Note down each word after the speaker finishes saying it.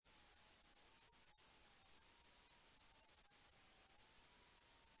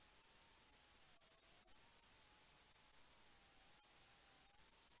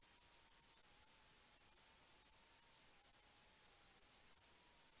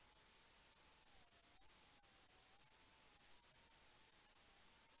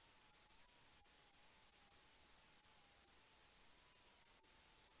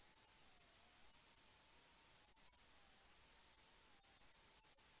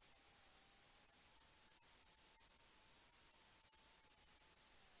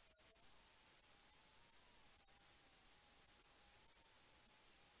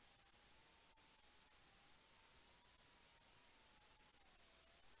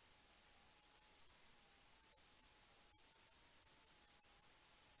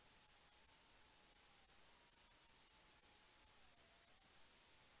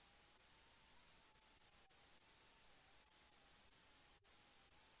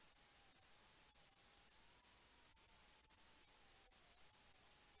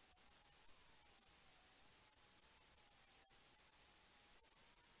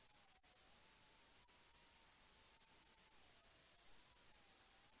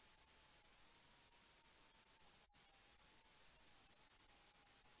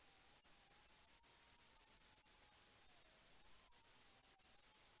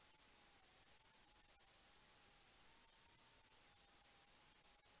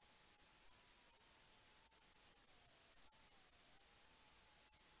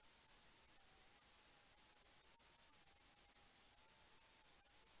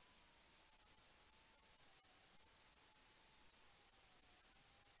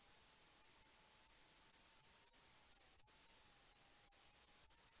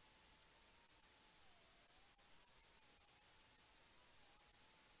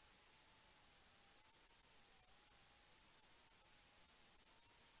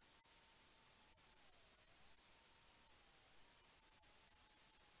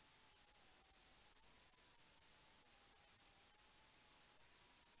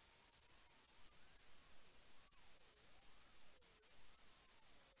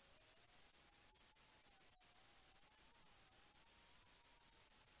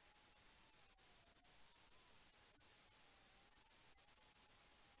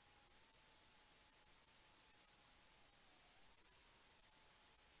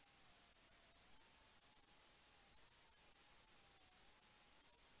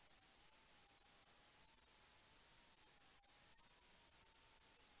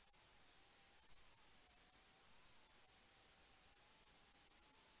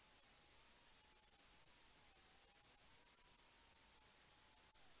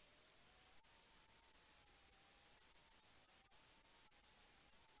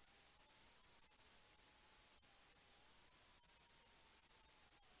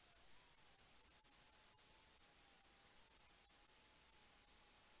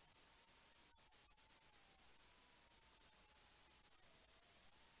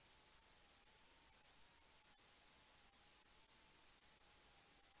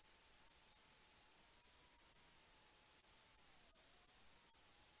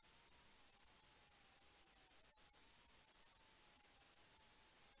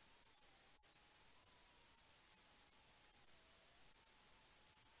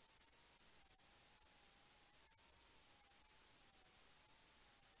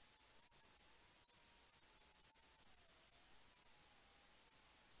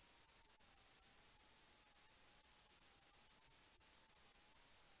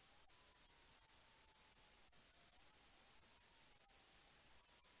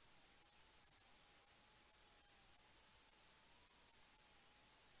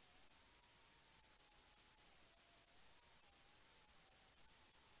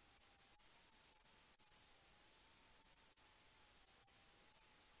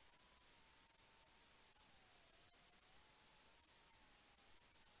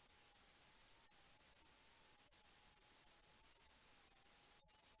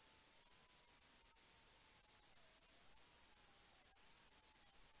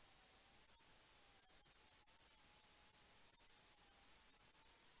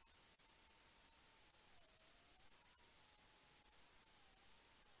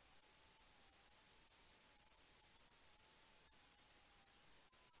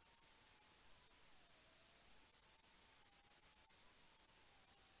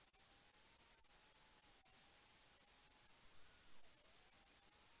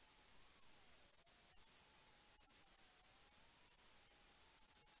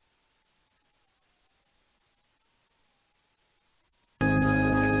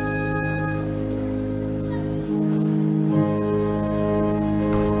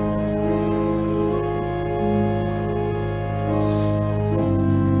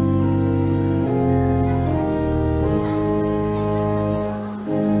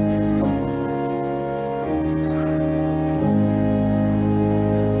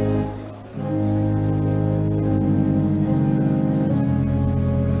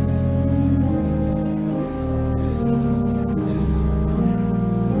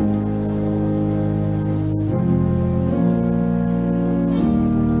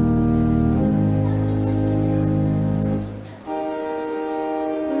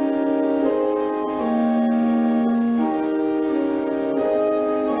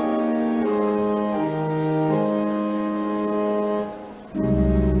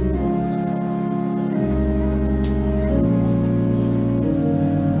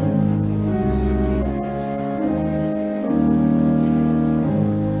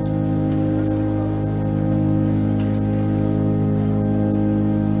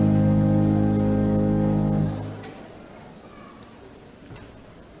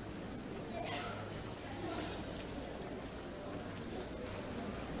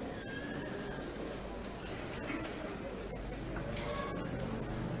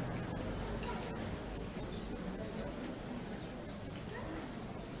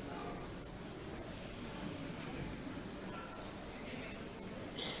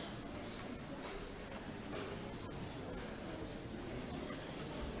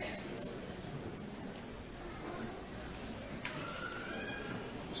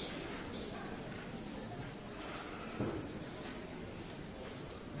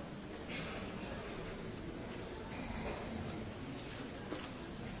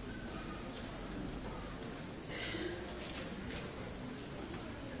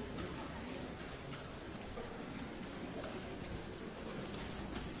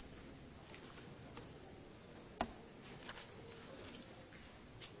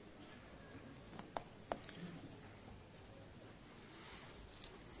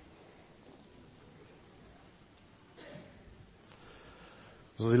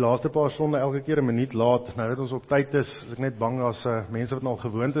Soos die laaste paar sonde elke keer 'n minuut laat, nou dat ons op tyd is ek net bang as mense wat nou al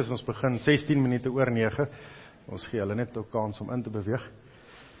gewoond is, ons begin 16 minute oor 9, ons gee hulle net 'n kans om in te beweeg.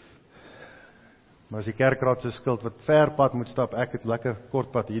 Maar as die kerkraad se skuld wat ver pad moet stap, ek het lekker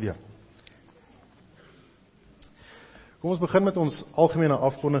kort pad hierdie. Kom ons begin met ons algemene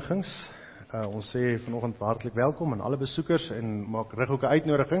afkondigings. Ons sê vanoggend hartlik welkom aan alle besoekers en maak rig ook 'n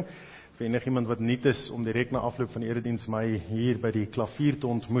uitnodiging vir enigiemand wat nuut is om direk na afloop van die erediens my hier by die klavier te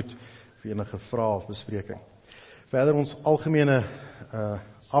ontmoet vir enige vrae of bespreking. Verder ons algemene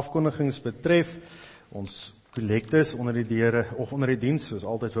afkondigings betref, ons kollektes onder die diens, soos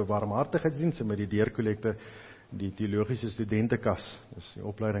altyd vir barmhartigheidsdiens en met die deurkollekte die teologiese studentekas, dis die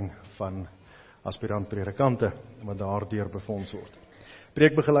opleiding van aspirant predikante wat daardeur befonds word.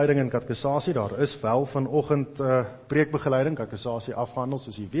 Preekbegeleiding en katekisasie, daar is wel vanoggend preekbegeleiding, katekisasie afgehandel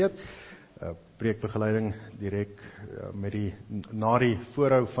soos jy weet. Preekbegeleiding direk na die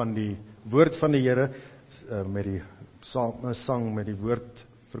voorhou van die woord van die Here, met die sang, met die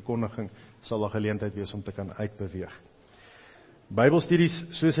woordverkondiging sal daar geleentheid wees om te kan uitbeweeg. Bybelstudies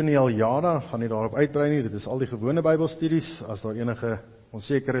soos in die Aljada, gaan nie daarop uitbrei nie, dit is al die gewone Bybelstudies, as daar enige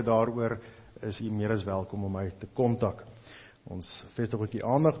onsekerheid daaroor is, u meer as welkom om my te kontak. Ons vestig ook die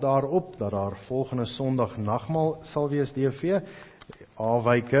aandag daarop, dat daar volgende Sondag nagmaal sal wees DV.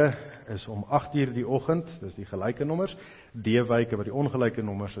 A-wyke is om 8:00 die oggend, dis die gelyke nommers. D-wyke wat die ongelyke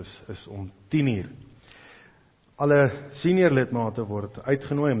nommers is om 10:00. Alle senior lidmate word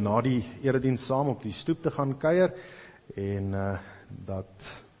uitgenooi om na die erediens saam op die stoep te gaan kuier, en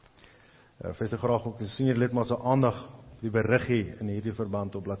vestig graag ook die senior lidmate se aandag die beriggie in hierdie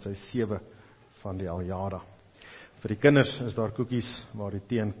verband op bladsy 7 van die Aljada. Vir die kinders is daar koekies waar die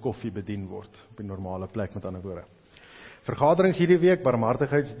tee en koffie bedien word, op die normale plek met ander woorde. Vergaderings hierdie week,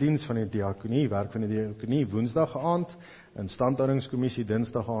 barmhartigheidsdiens van die diakonie, werk van die diakonie, woensdag aand, instandhoudingskommissie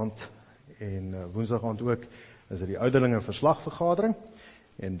dinsdag aand, en woensdag aand ook, is dit die ouderlinge verslagvergadering,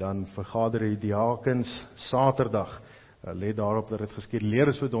 en dan vergader die diakens saterdag, let daarop dat dit geskeduleer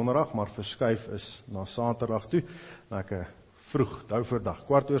is vir donderdag, maar verskuif is na saterdag toe, lekker vroeg, douverdag,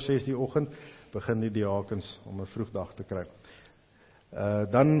 6:15 die oggend, begin die diakens om 'n vroegdag te kry.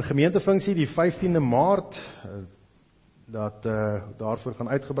 Dan gemeentefunksie die 15de Maart, dat daarvoor gaan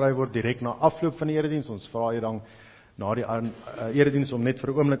uitgebrei word direk na afloop van die erediens. Ons vra hier dan na die erediens om net vir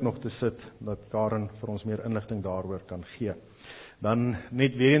 'n oomblik nog te sit, dat Karen vir ons meer inligting daaroor kan gee. Dan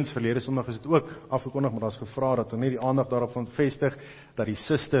net weer eens, verlede Sondag is dit ook afgekondig, maar daar is gevra dat net die aandag daarop van vestig, dat die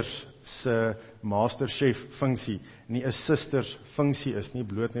sisters se masterchef funksie nie 'n sisters funksie is nie,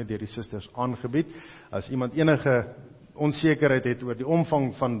 bloot net deur die sisters aangebied. As iemand enige onsekerheid het oor die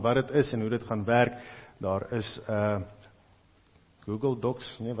omvang van wat dit is en hoe dit gaan werk, daar is Google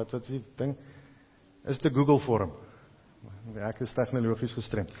Docs, nee, wat is die ding? Is dit 'n Google vorm? Ek is tegnologies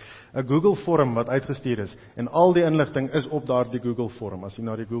gestremd. 'n Google vorm wat uitgestuur is, en al die inligting is op daardie Google vorm. As jy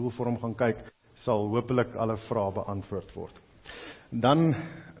na die Google vorm gaan kyk, sal hopelik alle vrae beantwoord word. Dan,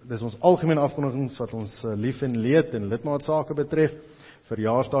 dis ons algemene afkondigings wat ons lief en leed en lidmaatsake betref.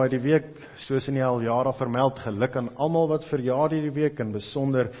 Verjaarsdae hierdie week, soos in die Aljada vermeld, geluk aan almal wat verjaar hierdie week, en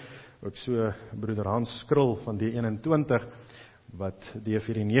besonder ook so broeder Hans Skril van D21, wat die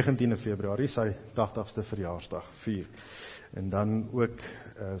 19de Februarie sy 80ste verjaarsdag vier. En dan ook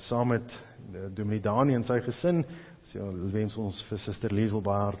saam met Dominee Dani en sy gesin, wens ons vir Suster Liesel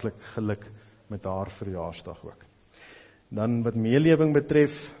baie hartlik geluk met haar verjaarsdag ook. Dan wat meelewing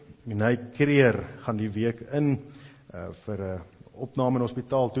betref, Minay Kreer gaan die week in vir 'n opname in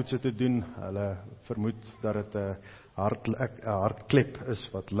hospitaal toetse te doen. Hulle vermoed dat dit 'n hartklep is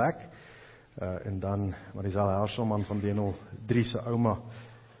wat lek. En dan Marisel Herselman van D03 se ouma.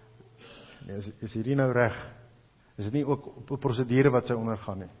 Is hierdie nou reg? Is dit nie ook op 'n prosedure wat sy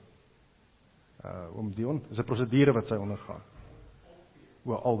ondergaan nie? Dion, is 'n prosedure wat sy ondergaan?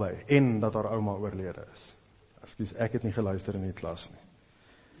 Albei, en dat haar ouma oorlede is. Ekskuus, ek het nie geluister in die klas nie.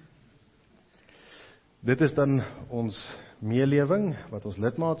 Dit is dan ons meelewing wat ons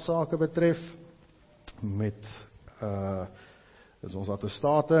lidmaatsake betref, met is ons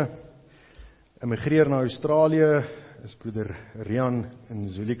attestate. Immigreer na Australië is broeder Rian en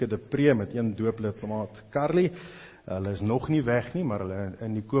Zulike de Pre met een dooplidmaat Carly. Hulle is nog nie weg nie, maar hulle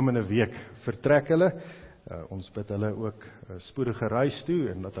in die komende week vertrek hulle. Ons bid hulle ook spoedige reis toe,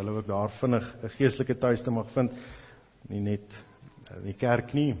 en dat hulle ook daar vinnig 'n geestelike tuiste mag vind, nie net in die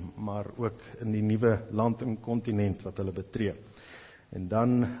kerk nie, maar ook in die nuwe land en kontinent wat hulle betree. En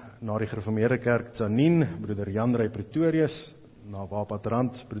dan na die gereformeerde kerk Tsanin, broeder Jan Ray Pretorius, na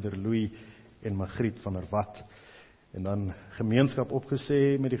Wapatrand, broeder Louis en Magriet van der Walt. En dan gemeenskap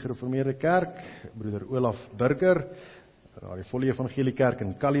opgesê met die gereformeerde kerk, broeder Olaf Burger, daar die Volle Evangelie Kerk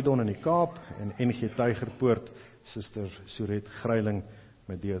in Caledon in die Kaap, en NG Tygerpoort, Suster Suret Greiling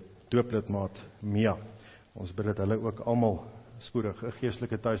met die dooplidmaat Mia. Ons bid dat hulle ook almal spoedig 'n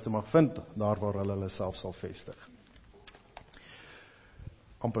geestelike tuiste mag vind, daar waar hulle self sal vestig.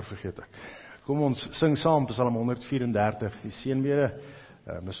 Amper vergeet ek. Kom ons sing saam Psalm 134, die seënbede,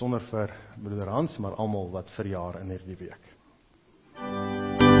 besonder vir broeder Hans, maar almal wat verjaar in hierdie week.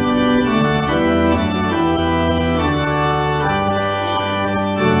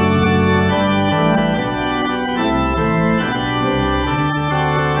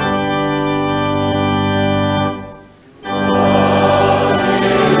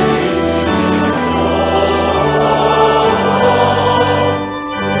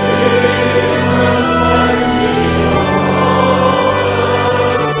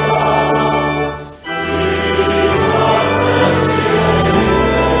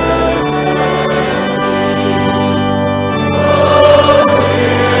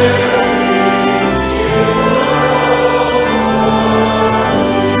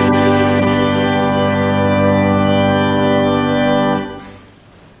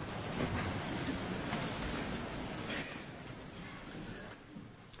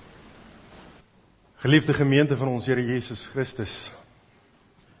 Geliefde gemeente van ons Here Jesus Christus,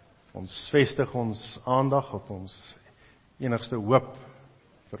 ons vestig ons aandag op ons enigste hoop,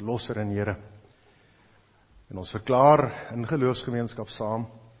 Verlosser en Here. En ons verklaar in geloofsgemeenskap saam,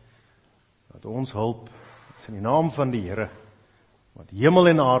 dat ons hulp is in die naam van die Here, wat hemel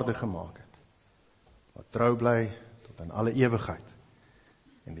en aarde gemaak het, wat trou bly tot in alle ewigheid,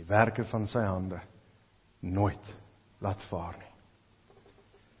 en die werke van sy hande nooit laat vaar nie.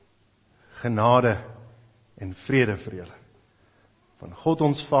 Genade en vrede vir julle, van God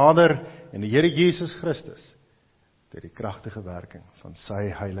ons Vader en die Here Jesus Christus, deur die kragtige werking van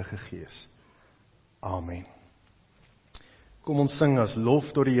sy Heilige Gees. Amen. Kom ons sing as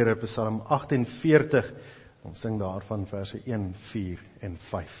lof tot die Here, Psalm 48, ons sing daarvan verse 1, 4 en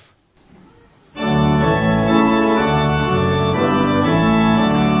 5.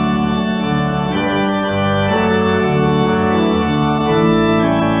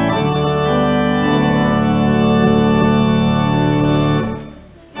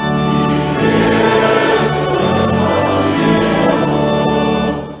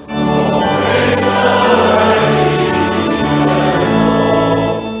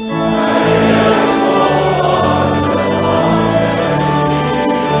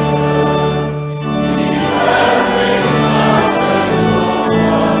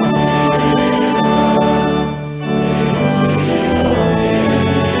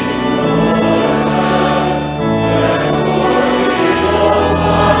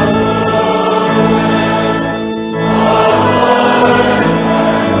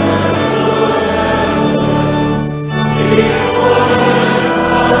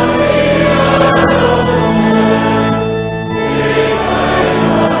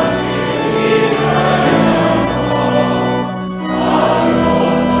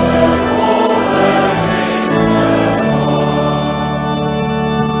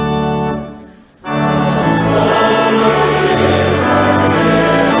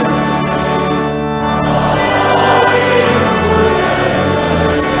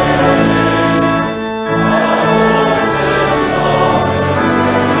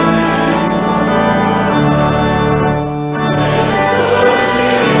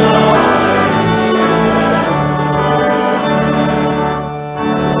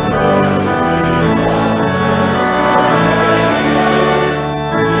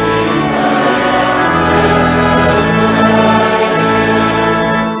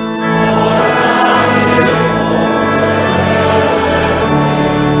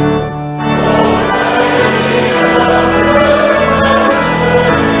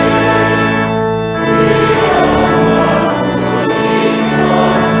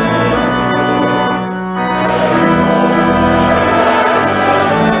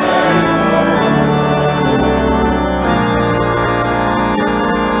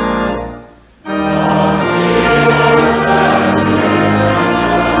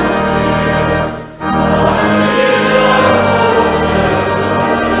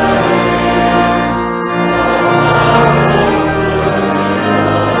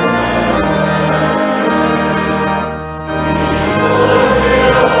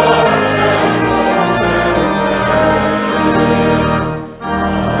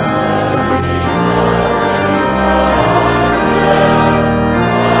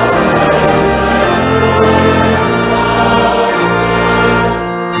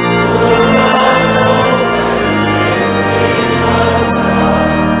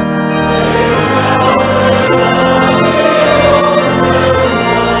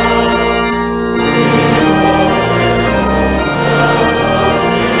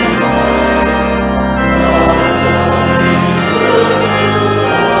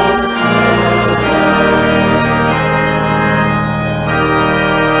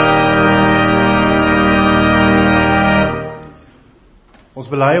 Ons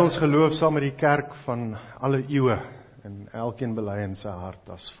bely ons geloof saam met die kerk van alle eeue en elkeen bely in sy hart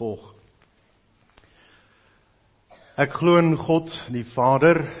as volg. Ek glo in God, die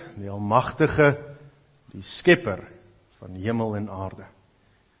Vader, die Almagtige, die Skepper van hemel en aarde.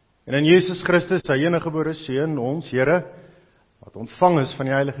 En in Jesus Christus, sy eniggebore Seun, ons Here, wat ontvang is van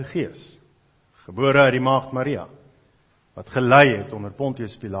die Heilige Gees, gebore uit die Maagd Maria, wat gelei het onder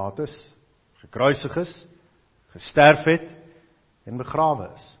Pontius Pilatus, gekruisig is, gesterf het en begrawe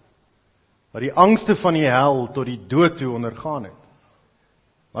is, wat die angste van die hel tot die dood toe ondergaan het,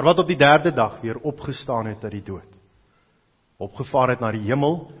 maar wat op die 3de dag weer opgestaan het uit die dood, opgevaar het na die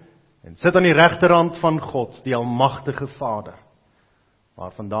hemel en sit aan die regterhand van God, die Almagtige Vader,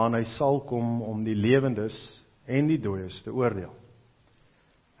 waar vandaan hy sal kom om die lewendes en die dooies te oordeel.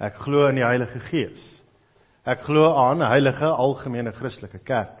 Ek glo in die Heilige Gees. Ek glo aan 'n heilige algemene Christelike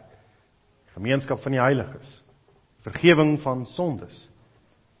kerk, gemeenskap van die heiliges, vergewing van sondes,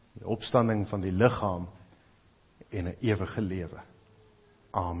 die opstanding van die liggaam en 'n ewige lewe.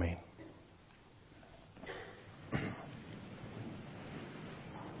 Amen.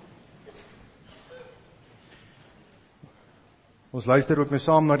 Ons luister ook nou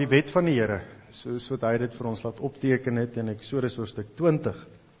saam na die wet van die Here, soos wat hy dit vir ons laat opteken het in Eksodus hoofstuk 20.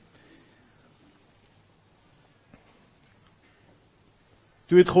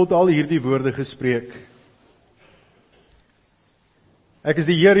 Toe het God al hierdie woorde gespreek. Ek is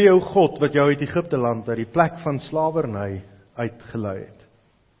die Here jou God, wat jou uit Egipte land, uit die plek van slawerny uitgelei het.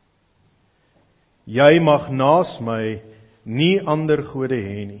 Jy mag naas my nie ander gode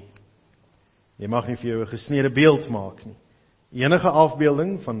hê nie. Jy mag nie vir jou 'n gesnede beeld maak nie. Enige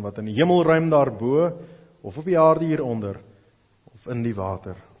afbeelding van wat in die hemelruim daarbo, of op die aarde hieronder, of in die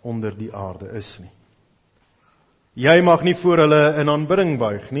water onder die aarde is nie. Jy mag nie voor hulle in aanbidding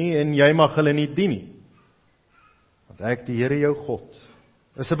buig nie, en jy mag hulle nie dien nie. Want ek, die Here jou God,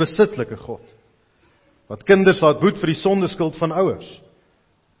 is 'n besitlike God, wat kinders laat boet vir die sondeskuld van ouers,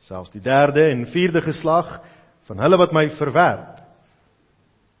 selfs die 3de en 4de geslag van hulle wat my verwerp,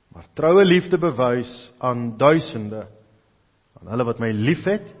 maar troue liefde bewys aan duisende, aan hulle wat my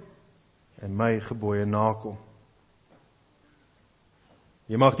liefhet en my gebooie nakom.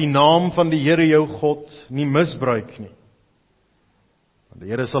 Jy mag die naam van die Here jou God nie misbruik nie, want die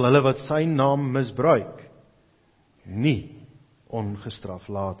Here sal hulle wat sy naam misbruik nie ongestraf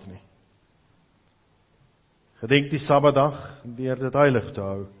laat nie. Gedenk die Sabbatdag deur dit heilig te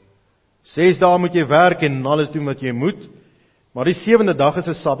hou. 6 dae moet jy werk en alles doen wat jy moet, maar die 7de dag is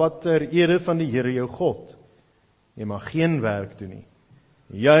 'n Sabbat ter ere van die Here jou God. Jy mag geen werk doen nie.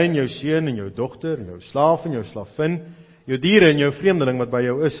 Jy en jou seun en jou dogter, en jou slaaf en jou slavin, jou diere en jou vreemdeling wat by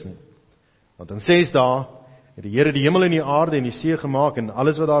jou is nie. Want in 6 dae het die Here die hemel en die aarde en die see gemaak en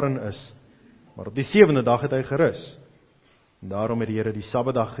alles wat daarin is. Maar op die 7de dag het hy gerus. En daarom het die Here die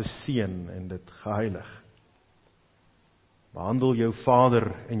Sabbatdag geseën en dit geheilig. Behandel jou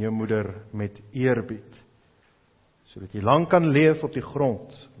vader en jou moeder met eerbied, sodat jy lang kan leef op die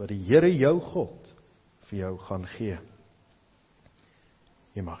grond wat die Here jou God vir jou gaan gee.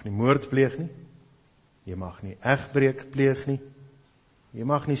 Jy mag nie moord pleeg nie. Jy mag nie egbreek pleeg nie. Jy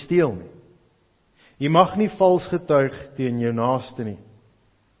mag nie steel nie. Jy mag nie vals getuig teen jou naaste nie.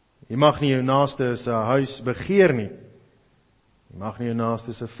 Jy mag nie jou naaste se huis begeer nie. Jy mag nie jou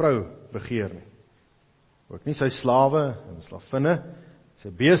naaste se vrou begeer nie. Ook nie sy slawe en slavinne, sy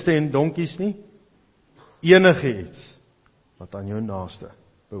beeste en donkies nie. Enige iets wat aan jou naaste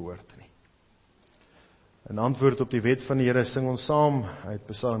behoort nie. In antwoord op die wet van die Here sing ons saam uit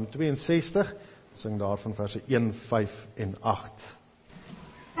Psalm 62, sing daarvan verse 1, 5 en 8.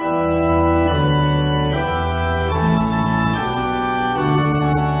 Amen.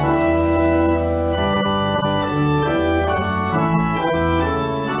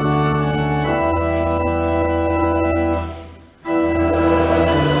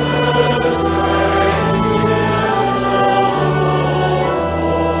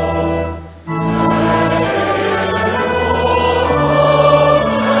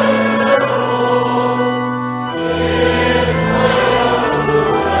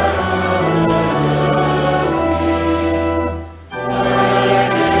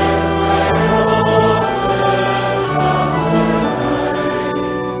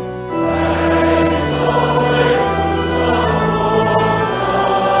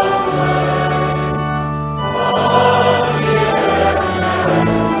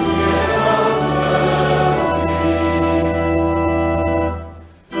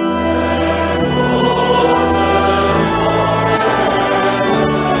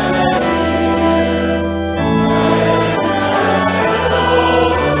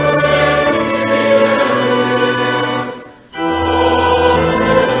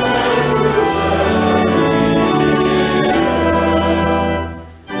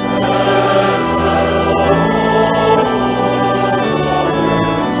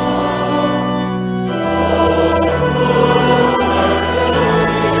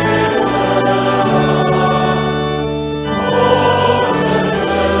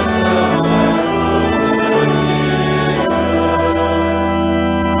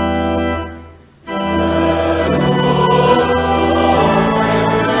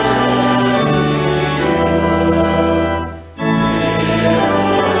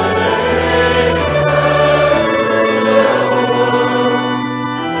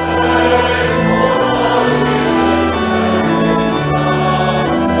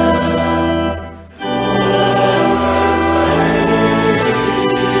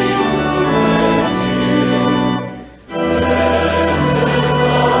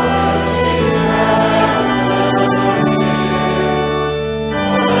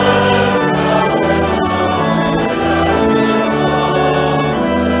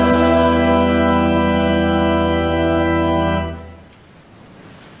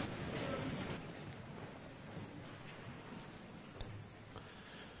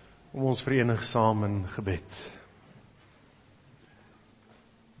 om ons verenig saam in gebed.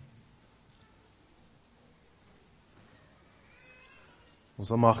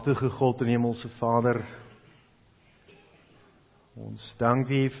 Ons almagtige God en Hemelse Vader, ons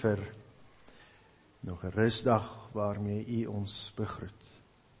dank U vir nog 'n rusdag waarmee U ons begroet.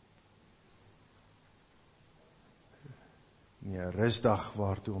 'n Rusdag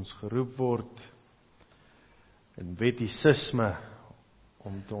waartoe ons geroep word in wettisisme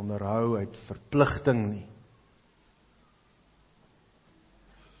om te onderhou uit verpligting nie.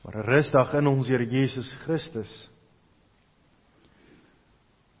 Maar 'n rusdag in ons Here Jesus Christus.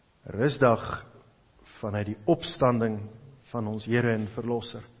 'n Rusdag vanuit die opstanding van ons Here en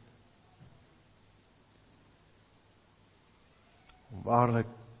Verlosser. Om waarlik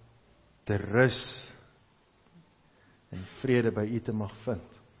te rus en vrede by U te mag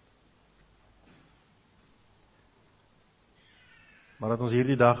vind. Maar dat ons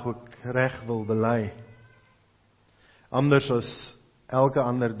hierdie dag ook reg wil bely. Anders as elke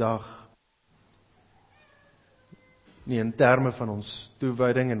ander dag. Nie in terme van ons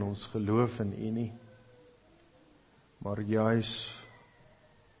toewyding en ons geloof in U nie. Maar juis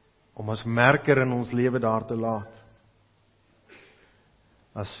om as merker in ons lewe daar te laat.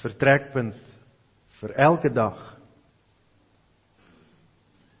 As vertrekpunt vir elke dag.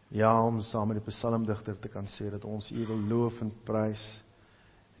 Ja, om saam met die psalmdigter te kan sê dat ons U wil loof en prys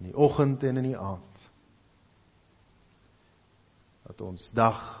in die oggend en in die aand. Dat ons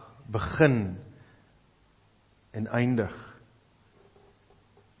dag begin en eindig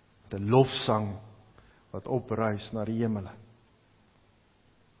met 'n lofsang wat opreis na die hemele.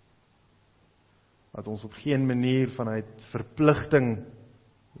 Dat ons op geen manier vanuit verpligting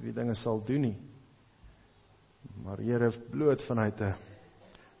hierdie dinge sal doen nie. Maar Here, bloot vanuit 'n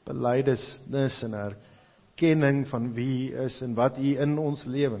belydenis en erkenning van wie U is en wat U in ons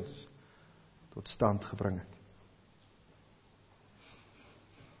lewens tot stand gebring het.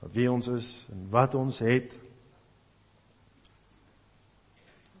 Wat wie ons is en wat ons het,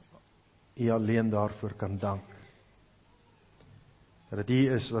 U alleen daarvoor kan dank. Dat dit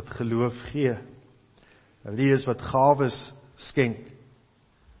U is wat geloof gee, dat dit U is wat gawes skenk,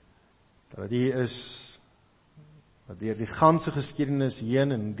 dat dit U is wat deur die ganse geskiedenis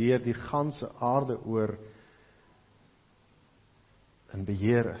heen en deur die ganse aarde oor in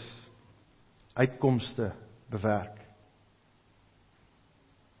beheer is, uitkomste bewerk.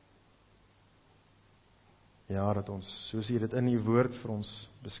 Ja, dat ons, soos U dit in U woord vir ons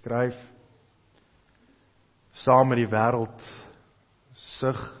beskryf, saam met die wêreld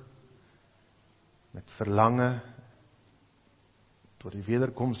sug met verlange tot die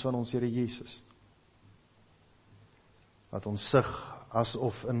wederkoms van ons Here Jesus. Dat ons sug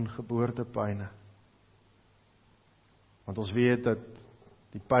asof in geboortepyne. Want ons weet dat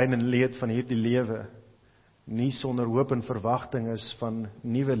die pyn en leed van hierdie lewe nie sonder hoop en verwagting is van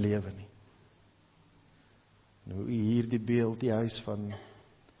nuwe lewe nie. Nou hier die beeld, die huis van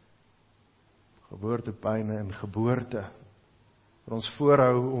geboortepyne en geboorte, vir ons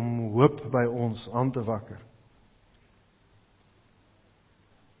voorhou om hoop by ons aan te wakker.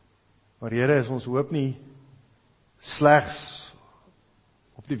 Maar Here, is ons hoop nie slegs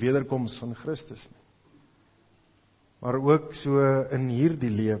op die wederkoms van Christus nie, maar ook so in hierdie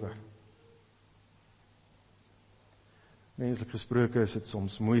lewe. Menslik gesproke is dit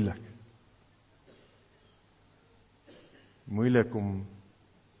soms moeilik. Moeilik om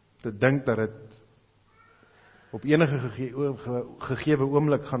te dink dat dit op enige gegewe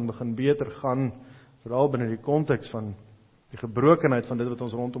oomblik gaan begin beter gaan, veral binne die konteks van die gebrokenheid van dit wat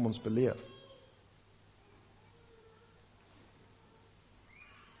ons rondom ons beleef.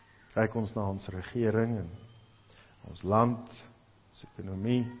 Kyk ons na ons regering en ons land, ons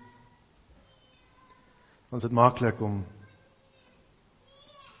ekonomie. Ons het maklik om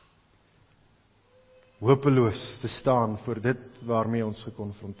hopeloos te staan voor dit waarmee ons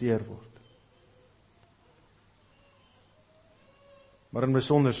gekonfronteer word. Maar in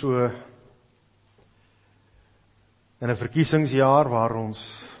besonder so in 'n verkiesingsjaar waar ons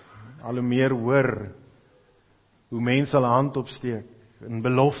al hoe meer hoor hoe mense hulle hand opsteek en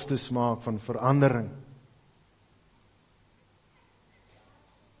beloftes maak van verandering.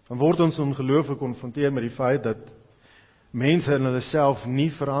 Dan word ons in geloof gekonfronteer met die feit dat mense in hulle self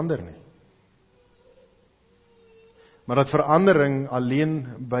nie verander nie. Maar dat verandering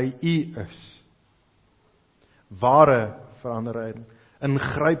alleen by U is. Ware verandering,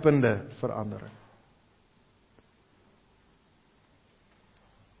 ingrypende verandering.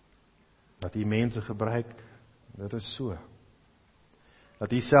 Dat U mense gebruik, dit is so.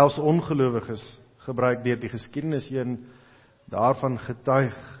 Dat U selfs ongelowiges gebruik deur die geskiedenis heen daarvan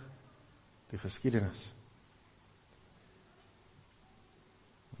getuig die geskiedenis.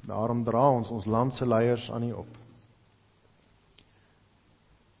 Daarom dra ons land se leiers aan U op.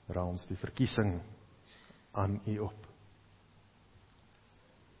 Dra ons die verkiesing aan U op.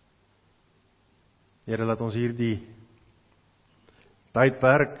 Here, laat ons hierdie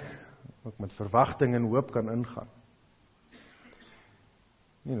tydperk ook met verwagting en hoop kan ingaan.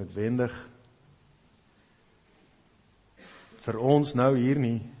 Nie noodwendig vir ons nou hier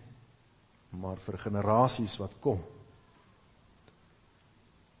nie, maar vir generasies wat kom.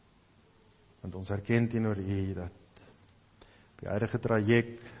 Want ons erken teenoor U dat op die huidige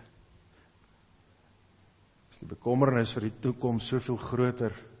traject is die bekommernis vir die toekoms soveel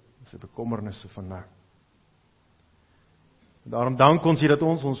groter as die bekommernisse van nou. Daarom dank ons U dat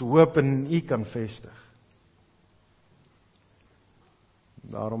ons hoop in U kan vestig.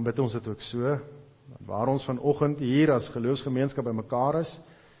 Daarom bid ons dit ook so, waar ons vanoggend hier as geloofsgemeenskap by mekaar is,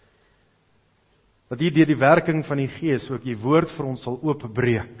 dat U deur die werking van die Gees ook U woord vir ons sal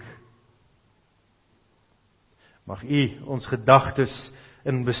oopbreek. Mag U ons gedagtes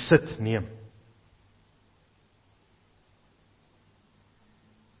in besit neem.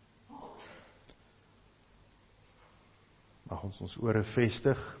 Mag ons ore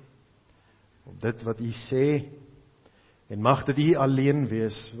vestig op dit wat U sê, en mag dit U alleen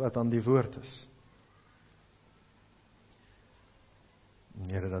wees wat aan die woord is.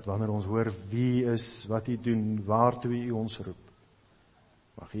 Here, dat wanneer ons hoor wie is, wat U doen, waartoe U ons roep,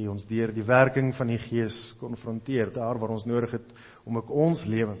 mag U ons deur die werking van die Gees konfronteer, daar waar ons nodig het om ook ons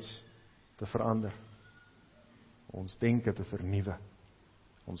lewens te verander, ons denke te vernuwe,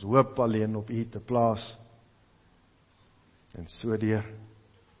 ons hoop alleen op U te plaas, en so deur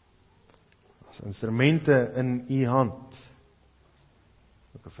as instrumente in U hand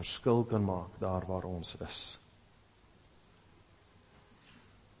ook 'n verskil kan maak daar waar ons is.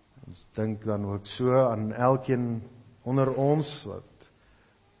 Ons dink dan ook so aan elkeen onder ons wat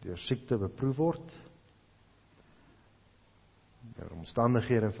deur siekte beproef word, deur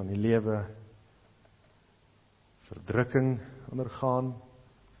omstandighede van die lewe, verdrukking ondergaan,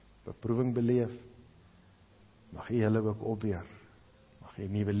 beproewing beleef. Mag U hulle ook opbeer, mag U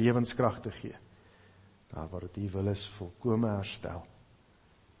nuwe lewenskragte gee, daar waar dit U wil is, volkome herstel.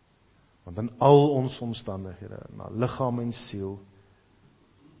 Want in al ons omstandighede, na liggaam en siel,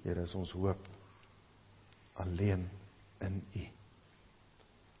 Here, is ons hoop alleen in U.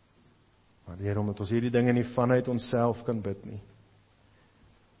 Maar Here, omdat ons hierdie dinge nie vanuit onsself kan bid nie,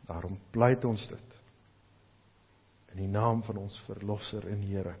 daarom pleit ons dit in die naam van ons Verlosser en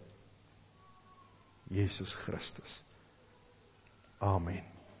Here, Jesus Christus. Amen.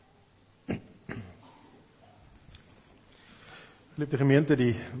 Geliefde gemeente,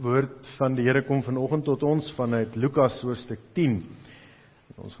 die woord van die Here kom vanoggend tot ons vanuit Lukas hoofstuk 10.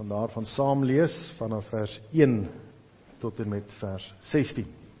 En ons gaan daarvan saam lees vanaf vers 1 tot en met vers 16.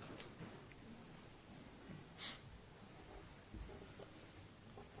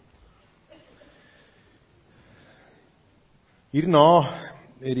 Hierna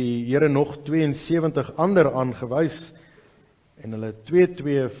het die Here nog 72 ander aangewys en hulle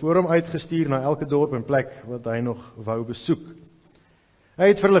 2 voor hom uitgestuur na elke dorp en plek wat hy nog wou besoek.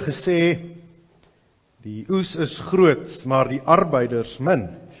 Hy het vir hulle gesê, die oes is groot, maar die arbeiders min.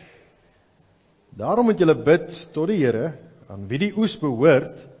 Daarom moet julle bid tot die Here, aan wie die oes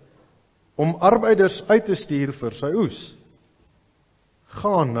behoort, om arbeiders uit te stuur vir sy oes.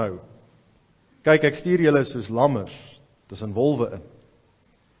 Gaan nou. Kyk, ek stuur julle soos lammers tussen wolwe in.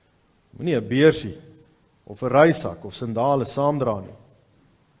 Moenie 'n beursie of 'n reisak of sandale saamdra nie.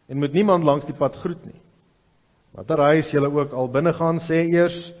 En moet niemand langs die pad groet nie. Watter huis julle ook al binne gaan, sê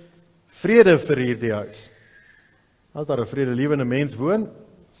eers vrede vir hierdie huis. As daar 'n vredelewende mens woon,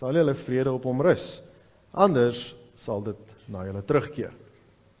 sal julle vrede op hom rus. Anders sal dit na julle terugkeer.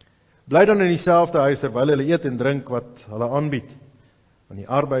 Bly dan in dieselfde huis terwyl hulle eet en drink wat hulle aanbied. Want die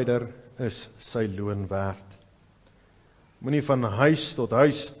arbeider is sy loon werd. Moenie van huis tot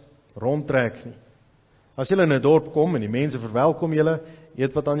huis rondtrek nie. As julle in 'n dorp kom en die mense verwelkom julle,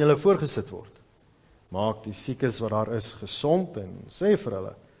 eet wat aan julle voorgesit word. Maak die siekes wat daar is gesond en sê vir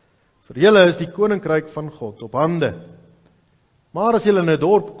hulle, vir julle is die koninkryk van God op hande. Maar as julle in 'n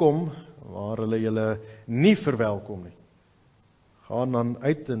dorp kom, waar hulle julle nie verwelkom nie, gaan dan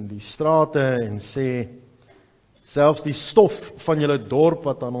uit in die strate en sê, selfs die stof van julle dorp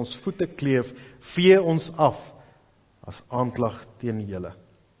wat aan ons voete kleef, vee ons af as aanklag teen julle.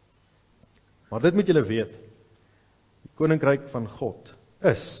 Maar dit moet julle weet, die koninkryk van God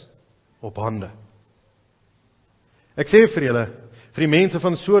is op hande. Ek sê vir julle, vir die mense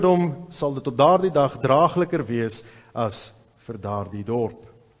van Sodom sal dit op daardie dag draagliker wees as vir daardie dorp.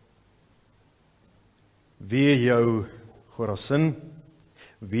 Wee jou Chorazin,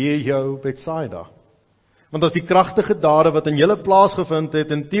 wee jou Betsaida. Want as die kragtige dade wat in julle plaasgevind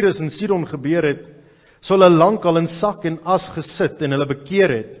het in Tyrus en Sidon gebeur het, sou hulle lankal in sak en as gesit en hulle bekeer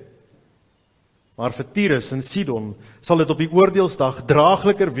het. Maar vir Tyrus en Sidon sal dit op die oordeelsdag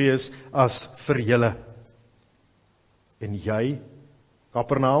draagliker wees as vir julle. En jy,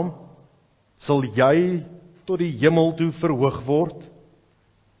 Kapernaum, sal jy tot die hemel toe verhoog word?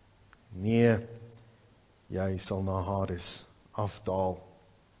 Nee, jy sal na Hades afdaal.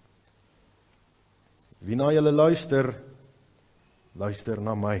 Wie na julle luister, luister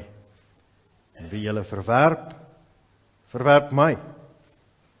na my. En wie julle verwerp, verwerp my.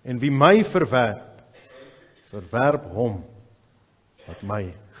 En wie my verwerp, verwerp hom wat my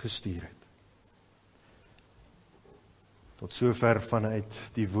gestuur het. Tot sover vanuit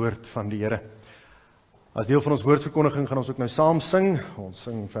die woord van die Here. As deel van ons woordverkondiging gaan ons ook nou saam sing. Ons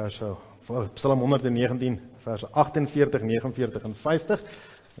sing Psalm 119, verse 48, 49 en 50.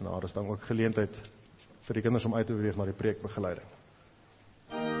 En daar is dan ook geleentheid vir die kinders om uit te beweeg na die preekbegeleiding.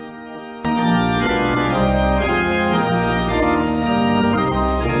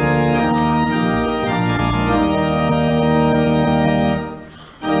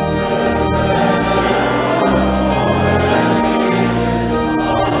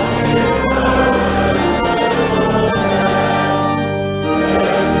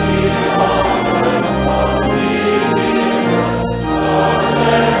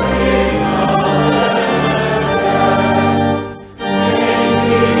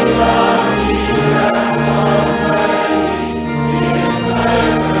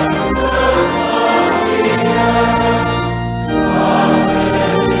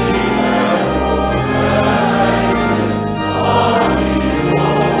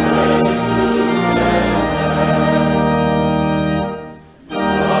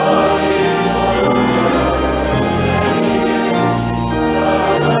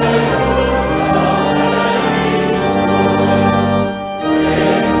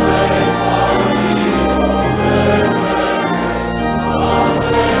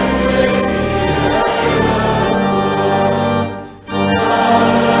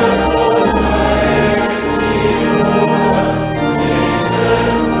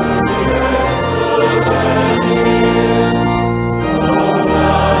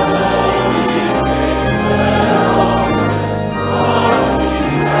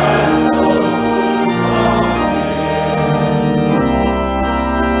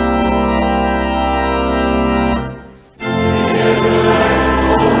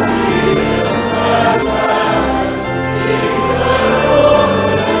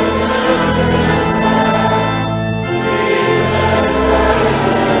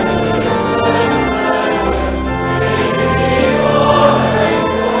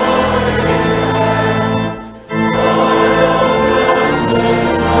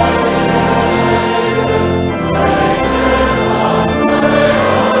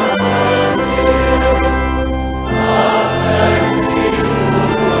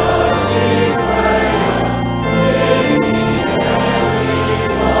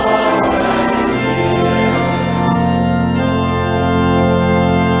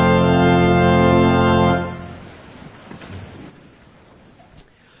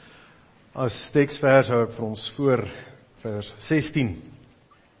 As teksvers hou ek vir ons voor, vers 16.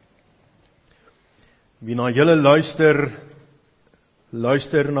 Wie na julle luister,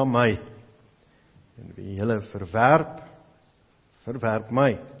 luister na my. En wie julle verwerp, verwerp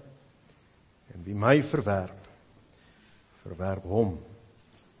my. En wie my verwerp, verwerp hom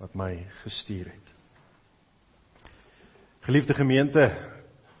wat my gestuur het. Geliefde gemeente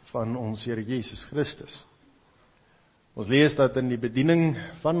van ons Here Jesus Christus. Ons lees dat in die bediening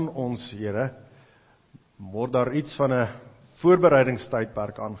van ons Here word daar iets van 'n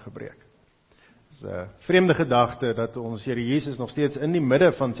voorbereidingstydperk aangebreek. Dit is 'n vreemde gedagte dat ons Here Jesus nog steeds in die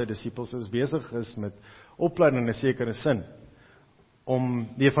midde van sy disippels besig is met opleiding in 'n sekere sin, om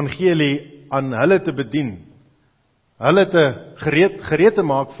die evangelie aan hulle te bedien, hulle te gereed te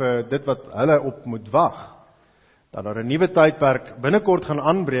maak vir dit wat hulle op moet wag, dat daar 'n nuwe tydperk binnekort gaan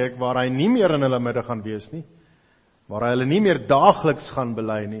aanbreek, waar hy nie meer in hulle midde gaan wees nie, waar hy hulle nie meer daagliks gaan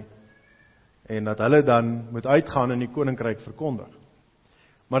bely nie, en dat hulle dan moet uitgaan en die koninkryk verkondig.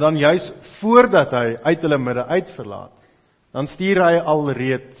 Maar dan juis voordat hy uit hulle midde uitverlaat, dan stuur hy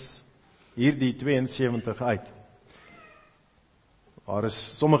alreeds hierdie 72 uit. Daar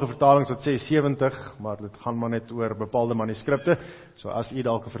is sommige vertalings wat sê 70, maar dit gaan maar net oor bepaalde manuskripte. So as u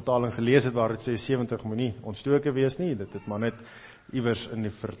dalk 'n vertaling gelees het waar dit sê 70, moenie ontstoke wees nie, dit het maar net iewers in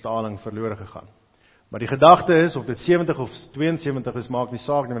die vertaling verlore gegaan. Maar die gedagte is, of dit 70 of 72 is, maak nie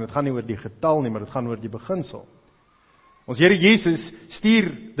saak nie, want dit gaan nie oor die getal nie, maar dit gaan oor die beginsel. Ons Here Jesus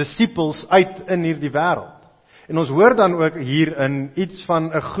stuur disippels uit in hierdie wêreld. En ons hoor dan ook hierin iets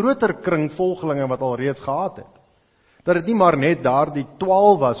van 'n groter kring volgelinge wat al reeds gehad het. Dat dit nie maar net daardie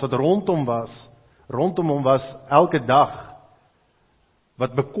 12 was wat rondom hom was elke dag,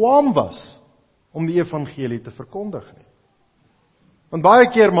 wat bekwaam was om die evangelie te verkondig nie. Want baie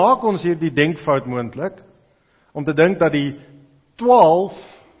keer maak ons hier die denkfout moontlik, om te dink dat die 12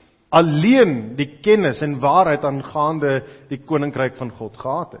 alleen die kennis en waarheid aangaande die koninkryk van God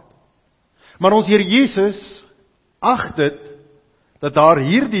gehad het. Maar ons Here Jesus ag dit, dat daar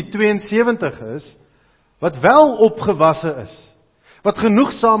hierdie 72 is, wat wel opgewasse is, wat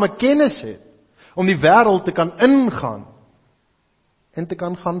genoegsame kennis het, om die wêreld te kan ingaan, en te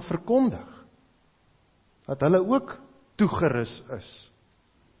kan gaan verkondig, dat hulle ook toegerus is.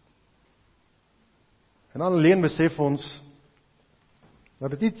 En dan alleen besef ons,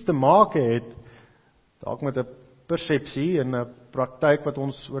 dat dit iets te maak het, dalk met 'n persepsie en 'n praktyk wat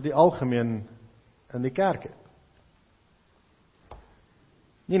ons oor die algemeen in die kerk het.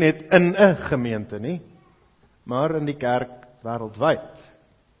 Nie net in 'n gemeente nie, maar in die kerk wêreldwyd.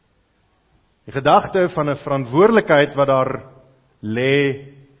 Die gedagte van 'n verantwoordelikheid wat daar lê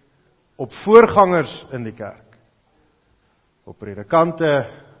op voorgangers in die kerk, op predikante,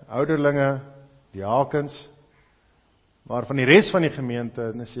 ouderlinge, diakens, maar van die res van die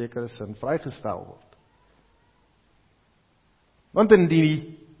gemeente in 'n sekere sin vrygestel word. Want in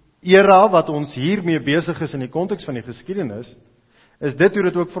die era wat ons hiermee besig is in die konteks van die geskiedenis, is dit hoe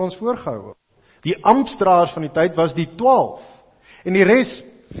dit ook vir ons voorgehou word. Die amptdraers van die tyd was die 12, en die res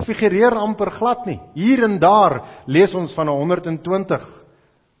figureer amper glad nie. Hier en daar lees ons van 120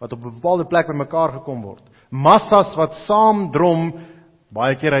 wat op 'n bepaalde plek bymekaar gekom word. Massas wat saamdrom,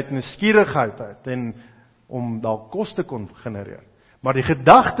 baie keer uit nuuskierigheid uit en om dalk kos te kon genereer. Maar die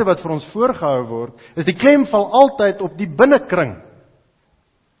gedagte wat vir ons voorgehou word, is die klem val altyd op die binnekring.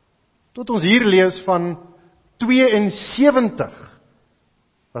 Tot ons hier lees van 72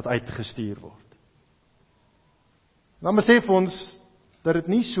 wat uitgestuur word. Dan besef ons dat dit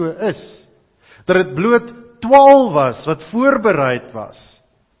nie so is, dat dit bloot 12 was wat voorbereid was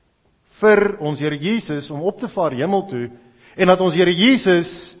vir ons Here Jesus om op te vaar hemel toe, en dat ons Here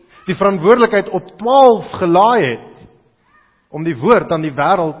Jesus die verantwoordelikheid op 12 gelaai het om die woord aan die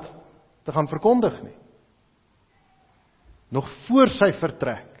wêreld te gaan verkondig nie. Nog voor sy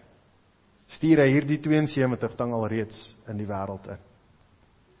vertrek stuur hy hierdie 72 dan alreeds in die wêreld in.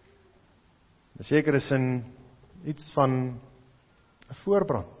 In sekere sin iets van 'n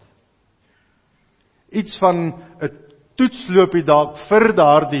voorbrand. Iets van 'n toetsloopie dalk vir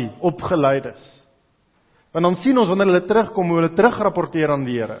daardie opgeleides. Want dan sien ons wanneer hulle terugkom, hoe hulle terugrapporteer aan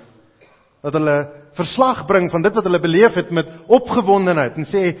die Here. Dat hulle verslag bring van dit wat hulle beleef het met opgewondenheid. En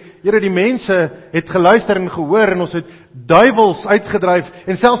sê, Here, die mense het geluister en gehoor, en ons het duiwels uitgedryf,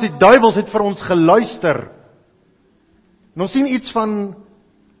 en selfs die duiwels het vir ons geluister. En ons sien iets van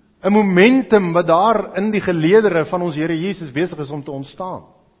 'n momentum wat daar in die geleedere van ons Here Jesus besig is om te ontstaan.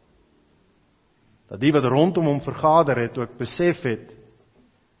 Dat die wat rondom hom vergader het, ook besef het,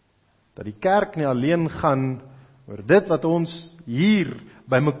 dat die kerk nie alleen gaan oor dit wat ons hier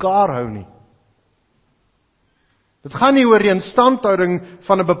by mekaar hou nie. Dit gaan nie oor die instandhouding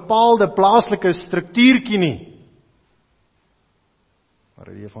van 'n bepaalde plaaslike struktuurtjie nie, maar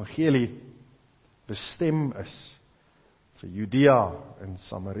die evangelie bestem is vir Judea en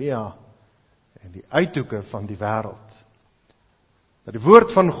Samaria en die uithoeke van die wêreld. Dat die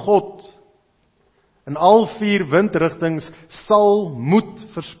woord van God in al 4 windrigtings sal moet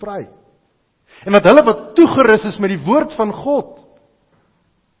versprei. En dat hulle wat toegerus is met die woord van God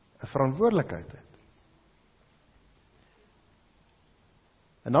 'n verantwoordelikheid het.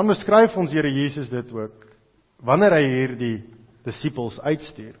 En dan beskryf ons Here Jesus dit ook wanneer hy hierdie disippels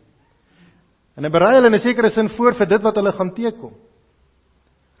uitstuur. En hy berei hulle in 'n sekere sin voor vir dit wat hulle gaan teekom.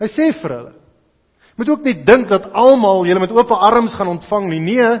 Hy sê vir hulle, moet ook nie dink dat almal julle met oop arms gaan ontvang nie.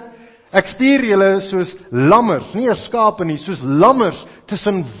 Nee, ek stuur julle soos lammers, nie eers skape nie, soos lammers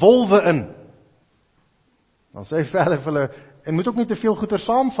tussen wolwe in. Dan sê hy verder vir hulle, en moet ook nie te veel goeder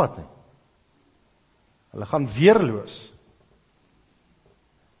saamvat nie. Hulle gaan weerloos.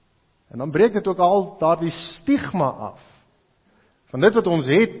 En dan breek dit ook al daardie stigma af, van dit wat ons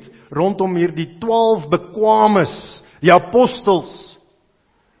het, rondom hier die 12 bekwames, die apostels,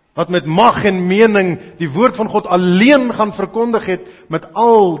 wat met mag en mening die woord van God alleen gaan verkondig het, met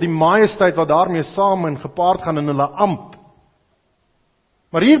al die majesteit wat daarmee saam en gepaard gaan in hulle amp.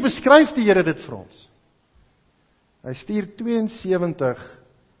 Maar hier beskryf die Here dit vir ons. Hy stuur 72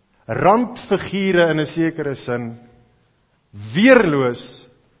 randfigure in 'n sekere sin, weerloos,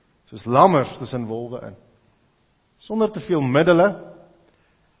 soos lammers tussen wolwe in. Sonder te veel middele,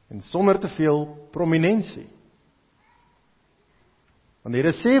 en sonder te veel prominensie. Want die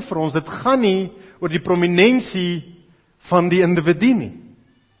Here sê vir ons, dit gaan nie oor die prominensie van die individu nie.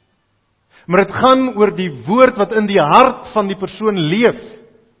 Maar dit gaan oor die woord wat in die hart van die persoon leef.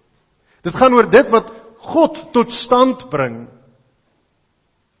 Dit gaan oor dit wat God tot stand bring.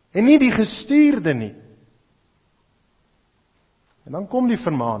 En nie die gestuurde nie. En dan kom die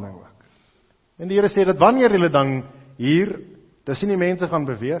vermaning ook. En die Here sê dat wanneer julle dan hier tussen die mense gaan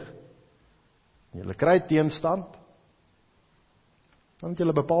beweeg, en julle kry teenstand, dan het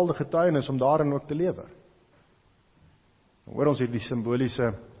julle bepaalde getuienis om daarin ook te lewer. Dan hoor ons hier die simboliese,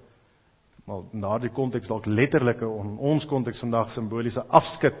 maar in daardie konteks dalk letterlike, in ons konteks vandag simboliese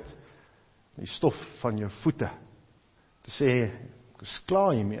afskud, die stof van jou voete, te sê, ek is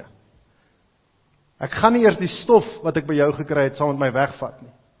klaar hiermee. Ek gaan nie eers die stof wat ek by jou gekry het, saam met my wegvat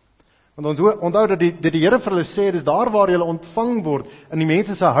nie. Want onthou dat die Here vir hulle sê, dis daar waar julle ontvang word, in die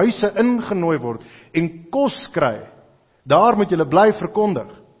mense se huise ingenooi word, en kos kry, daar moet julle bly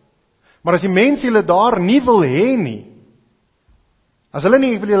verkondig. Maar as die mense julle daar nie wil hê nie, as hulle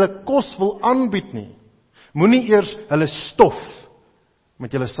nie julle kos wil aanbied nie, moenie eers hulle stof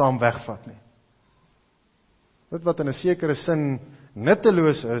met julle saam wegvat nie. Dit wat in 'n sekere sin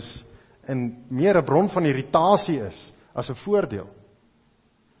nutteloos is, en meer 'n bron van irritasie is, as 'n voordeel.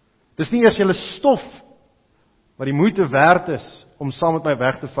 Dis nie eers julle stof, wat die moeite werd is, om saam met my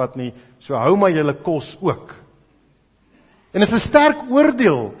weg te vat nie, so hou maar julle kos ook. En is 'n sterk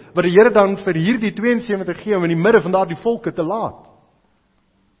oordeel, wat die Here dan vir hierdie 72 gee, om in die midde van daardie volke te laat.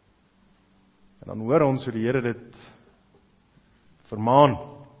 En dan hoor ons hoe die Here dit vermaan.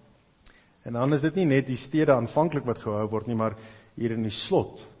 En dan is dit nie net die stede aanvanklik wat gehou word nie, maar hier in die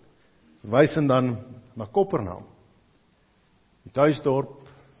slot, verwysend dan na Koppernaam, die tuisdorp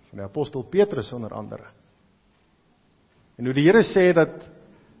van die apostel Petrus onder andere. En hoe die Here sê dat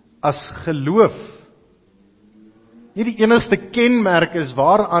as geloof nie die enigste kenmerk is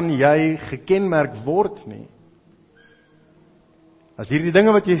waaraan jy gekenmerk word nie. As hierdie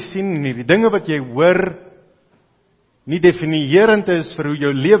dinge wat jy sien en hierdie dinge wat jy hoor nie definierend is vir hoe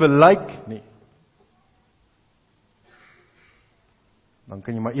jou lewe lyk nie, dan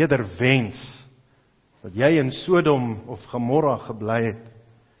kan jy maar eerder wens dat jy in Sodom of Gomorra gebly het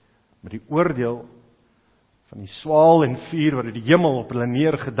met die oordeel van die swaal en vuur wat uit die hemel op hulle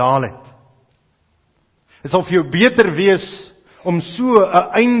neergedaal het. Dit sal vir jou beter wees om so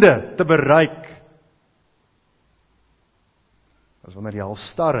 'n einde te bereik as wanneer jy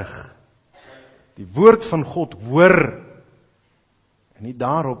halstarrig die woord van God hoor en nie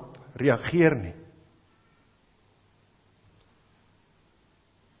daarop reageer nie.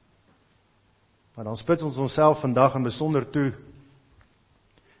 Maar dan spits ons onsself vandag in besonder toe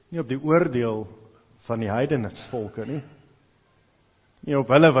nie op die oordeel van die heidenesvolke nie. Nie op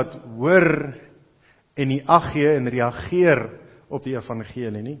hulle wat hoor en nie ag gee en reageer op die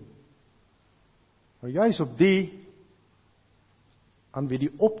evangelie nie. Maar juis op die aan wie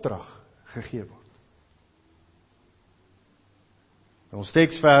die opdrag gegee word. In ons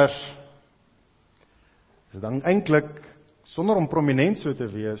teksvers is dit dan eintlik, sonder om prominent so te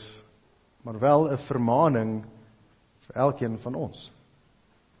wees, maar wel 'n vermaning vir elkeen van ons.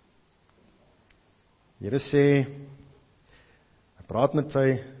 Die Here sê, hy praat met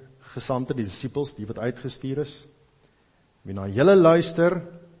sy gesandte, die disippels, die wat uitgestuur is. Wie na julle luister,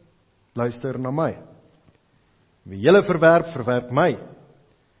 luister na my. Wie julle verwerp, verwerp my.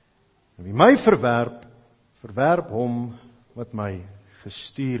 En wie my verwerp, verwerp hom wat my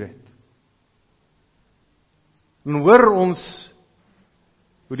gestuur het. En hoor ons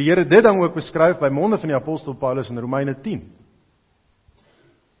hoe die Here dit dan ook beskryf by monde van die apostel Paulus in Romeine 10.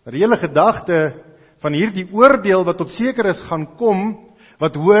 Die hele gedagte van hierdie oordeel wat tot seker is gaan kom,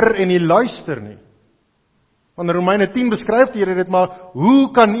 wat hoor en nie luister nie. Want in Romeine 10 beskryf die Here dit, maar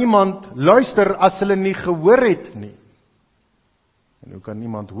hoe kan iemand luister as hulle nie gehoor het nie? En hoe kan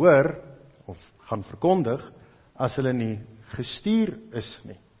iemand hoor of gaan verkondig as hulle nie gestuur is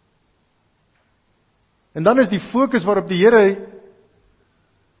nie? En dan is die fokus waarop die Here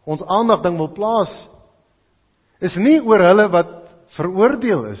ons aandag dan wil plaas, is nie oor hulle wat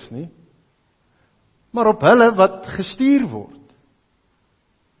veroordeel is nie, maar op hulle wat gestuur word.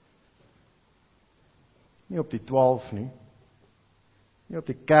 Nie op die 12 nie, nie op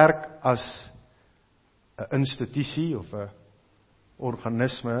die kerk as 'n institusie of 'n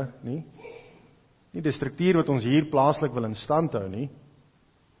organisme nie, nie die struktuur wat ons hier plaaslik wil in stand hou nie,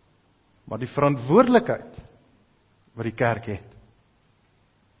 maar die verantwoordelikheid wat die kerk het.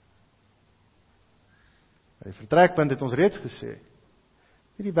 Die vertrekpunt het ons reeds gesê,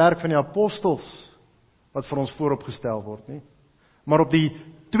 nie die werk van die apostels wat vir ons vooropgestel word nie, maar op die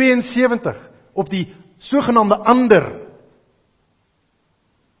 72, op die sogenaamde ander.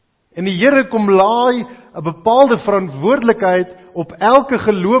 En die Here kom laai 'n bepaalde verantwoordelikheid op elke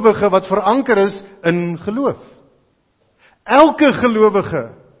gelowige wat veranker is in geloof. Elke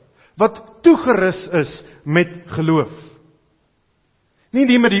gelowige wat toegerus is met geloof. Nie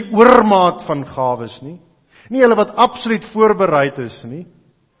die met die oormaat van gawes nie. Nie hulle wat absoluut voorbereid is nie.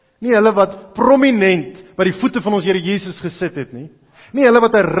 Nie hulle wat prominent by die voete van ons Here Jesus gesit het nie. Nie hulle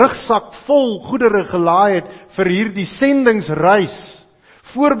wat 'n rugsak vol goedere gelaai het vir hierdie sendingsreis,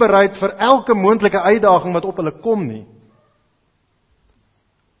 voorbereid vir elke moontlike uitdaging wat op hulle kom nie.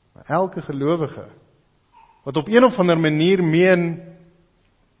 Maar elke gelowige wat op een of ander manier meen,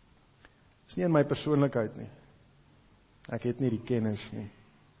 is nie in my persoonlikheid nie. Ek het nie die kennis nie.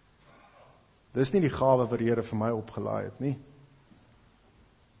 Dis nie die gawe wat die Here vir my opgelaai het nie.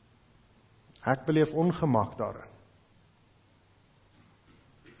 Ek beleef ongemak daarin.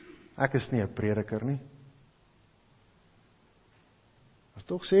 Ek is nie 'n prediker nie. Maar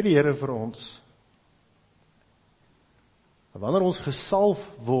tog sê die Here vir ons, wanneer ons gesalf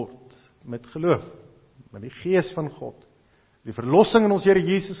word met geloof, met die Gees van God, die verlossing in ons Here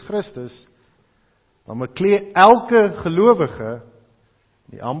Jesus Christus, dan beklee elke gelowige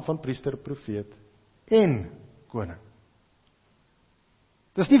die ampt van priester, profeet en koning.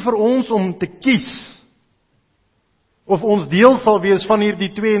 Dit is nie vir ons om te kies of ons deel sal wees van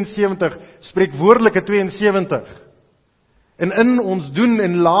hierdie 72, spreekwoordelike 72, en in ons doen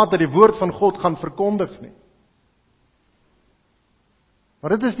en laat dat die woord van God gaan verkondig nie.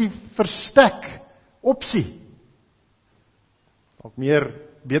 Maar dit is die verstek opsie. Ook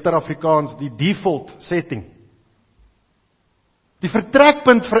beter Afrikaans, die default setting. Die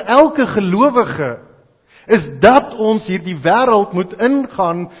vertrekpunt vir elke gelowige is dat ons hierdie wêreld moet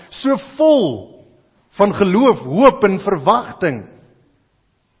ingaan so vol van geloof, hoop en verwagting,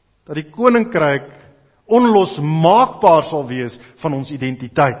 dat die koninkryk onlosmaakbaar sal wees van ons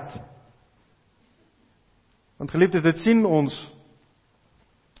identiteit. Want geliefdes, dit sien ons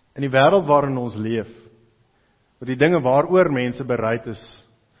in die wêreld waarin ons leef, oor die dinge waaroor mense bereid is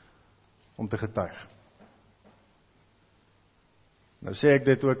om te getuig. Nou sê ek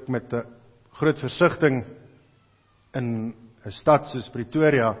dit ook met 'n groot versigtiging in 'n stad soos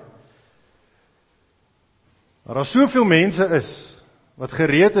Pretoria, waar daar soveel mense is wat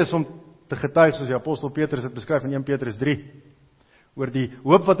gereed is om te getuig, soos die apostel Petrus het beskryf in 1 Petrus 3, oor die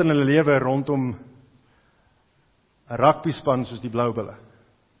hoop wat in hulle lewe rondom 'n rugbyspan soos die Blou Bulle.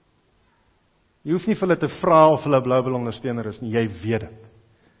 Jy hoef nie vir hulle te vra of hulle 'n Blou Bulle ondersteuner is nie, jy weet dit.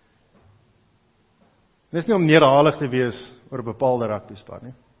 Dit is nie om neerhalig te wees oor 'n bepaalde rugbyspan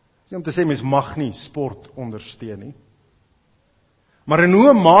nie. Dit is nie om te sê mens mag nie sport ondersteun nie. Maar in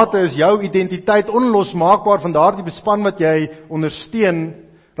hoe mate is jou identiteit onlosmaakbaar van daardie bespan wat jy ondersteun,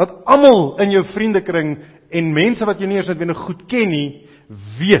 dat almal in jou vriendekring en mense wat jy nie eens noodwendig goed ken nie,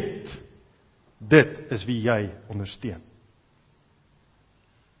 weet dit is wie jy ondersteun.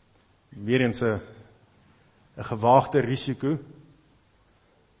 Weereens 'n gewaagde risiko,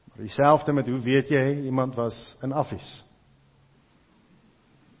 maar dieselfde met hoe weet jy iemand was in affies.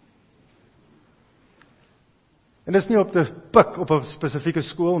 En dit is nie op te pik op 'n spesifieke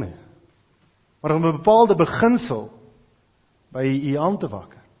skool nie, maar om 'n bepaalde beginsel by u aan te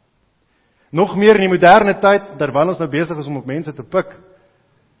wakker. Nog meer in die moderne tyd, terwyl ons nou besig is om op mense te pik,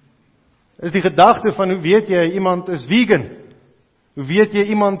 is die gedagte van hoe weet jy iemand is vegan? Hoe weet jy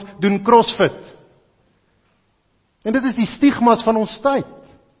iemand doen crossfit? En dit is die stigmas van ons tyd.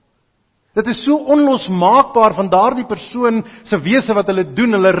 Dit is so onlosmaakbaar van daardie persoon se wese wat hulle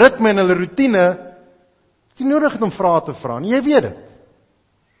doen, hulle ritme en hulle roetine. Dit is nie nodig om vrae te vra nie, jy weet dit.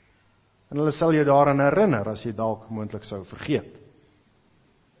 En hulle sal jou daaraan herinner as jy dalk moontlik sou vergeet.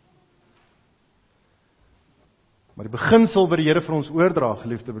 Maar die beginsel wat die Here vir ons oordra,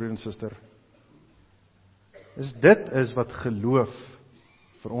 geliefde broer en suster, is dit is wat geloof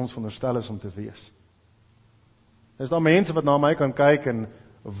vir ons veronderstel is om te wees. Is daar mense wat na my kan kyk en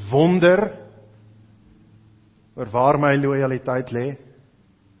wonder oor waar my lojaliteit lê?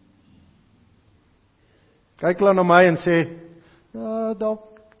 Kyk hulle na my en sê, ja,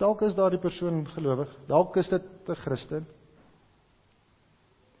 dalk is daardie persoon gelowig, dalk is dit 'n Christen.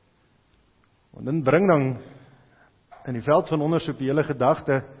 En dan bring dan in die veld van ondersoek die hele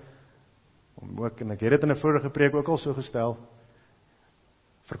gedagte, ook, en ek het dit in 'n vorige preek ook al so gestel,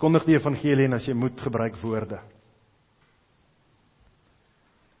 verkondig die evangelie en as jy moet gebruik woorde.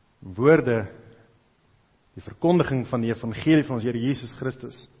 Woorde, die verkondiging van die evangelie van ons Here Jesus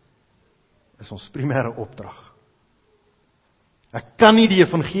Christus, is ons primêre opdrag. Ek kan nie die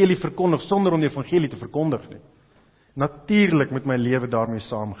evangelie verkondig sonder om die evangelie te verkondig nie. Natuurlik moet my lewe daarmee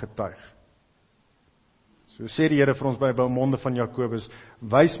saam getuig. So sê die Here vir ons by monde van Jakobus,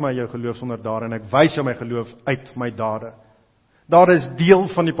 wys my jou geloof sonder dade en ek wys jou my geloof uit my dade. Dade is deel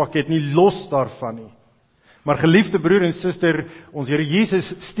van die pakket, nie los daarvan nie. Maar geliefde broer en suster, ons Here Jesus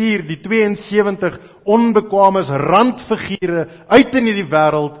stuur die 72 onbekwames randfigure uit in hierdie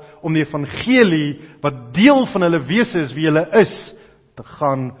wêreld om die evangelie, wat deel van hulle wese is, wie hulle is, te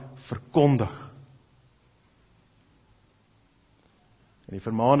gaan verkondig. En die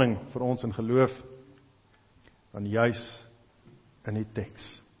vermaning vir ons in geloof, dan juis in die teks.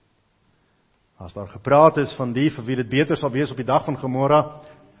 As daar gepraat is van die vir wie dit beter sal wees op die dag van Gomorra,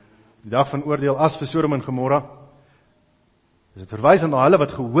 die dag van oordeel as vir Sodom en Gomorra, is dit verwys na hulle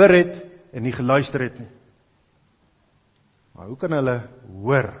wat gehoor het en nie geluister het nie. Maar hoe kan hulle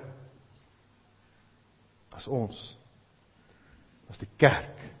hoor as ons, as die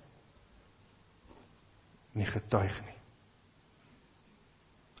kerk, nie getuig nie?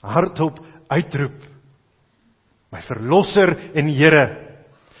 Hardop uitroep, my verlosser en Here,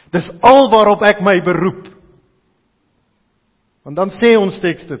 dis al waarop ek my beroep. Want dan sê ons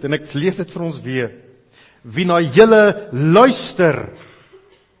teks dit, en ek lees dit vir ons weer, wie na julle luister.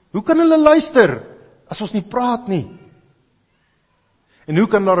 Hoe kan hulle luister, as ons nie praat nie? En hoe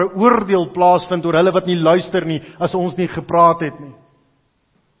kan daar 'n oordeel plaasvind oor hulle wat nie luister nie, as ons nie gepraat het nie?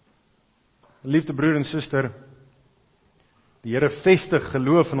 Liefde broer en suster, die Here vestig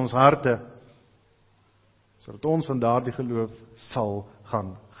geloof in ons harte, sodat ons van daardie geloof sal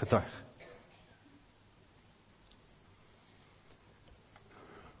gaan getuig.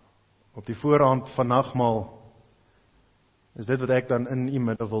 Op die voorhand van nagmaal is dit wat ek dan in u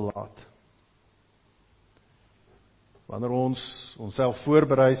midde wil laat. Wanneer ons onsself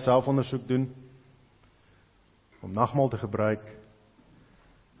voorberei, selfondersoek doen, om nagmaal te gebruik,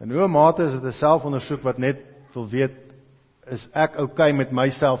 in hoe mate is dit 'n selfondersoek wat net wil weet, is ek okay met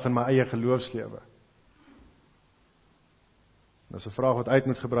myself en my eie geloofslewe? Dis 'n vraag wat uit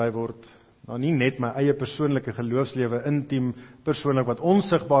moet gebrei word, nou nie net my eie persoonlike geloofslewe, intiem, persoonlik, wat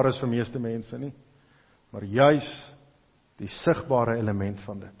onsigbaar is vir meeste mense nie, maar juis die sigbare element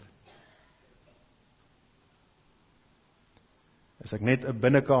van dit. Is ek net 'n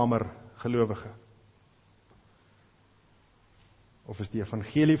binnekamer gelowige? Of is die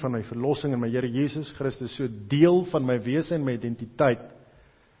evangelie van my verlossing in my Here Jesus Christus so deel van my wese en my identiteit,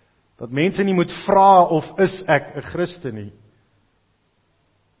 dat mense nie moet vra of is ek 'n Christen nie,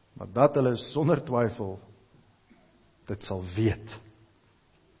 maar dat hulle sonder twyfel dit sal weet.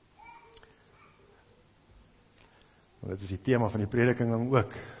 Want dit is die tema van die prediking dan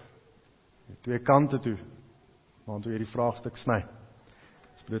ook. Die twee kante toe, want toe hierdie vraagstuk sny.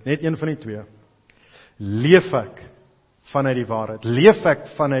 Dis bedoel net een van die twee. Leef ek vanuit die waarheid? Leef ek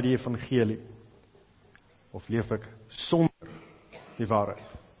vanuit die evangelie? Of leef ek sonder die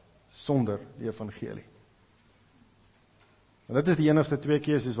waarheid? Sonder die evangelie? En dit is die enigste twee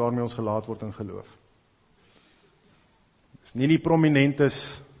keuses waarmee ons gelaat word in geloof. Dis nie die prominentes,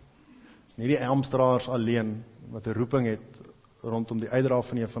 dis nie die Elmstraers alleen, wat 'n roeping het rondom die uitdra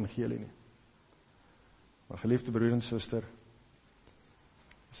van die evangelie nie. Maar geliefde broer en suster,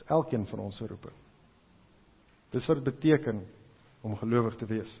 is elkeen van ons 'n roeping. Dis wat dit beteken om gelowig te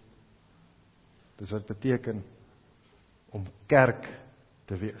wees. Dis wat dit beteken om kerk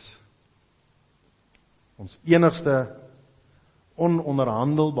te wees. Ons enigste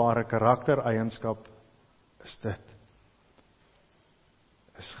ononderhandelbare karaktereienskap is dit.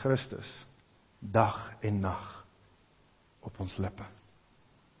 Is Christus dag en nag op ons lippe.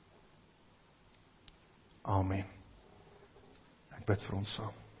 Amen. Ek bid vir ons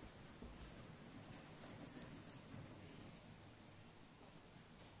saam.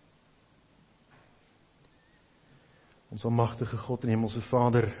 Ons almagtige God en hemelse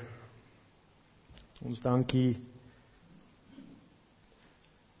Vader, ons dankie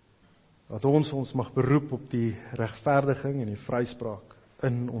dat ons mag beroep op die regverdiging en die vryspraak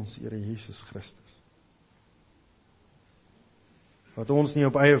in ons Here Jesus Christus. Dat ons nie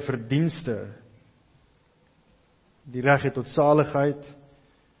op eie verdienste die reg het tot saligheid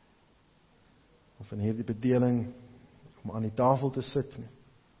of in hierdie bedeling om aan die tafel te sit nie,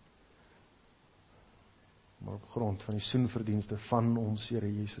 maar op grond van die soenverdienste van ons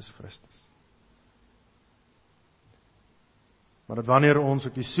Here Jesus Christus. Maar dat wanneer ons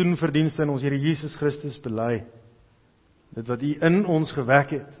ook die soenverdienste in ons Here Jesus Christus bely, dit wat U in ons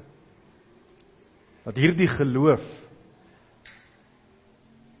gewek het, dat hierdie geloof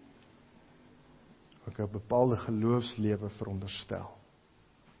ook 'n bepaalde geloofslewe veronderstel.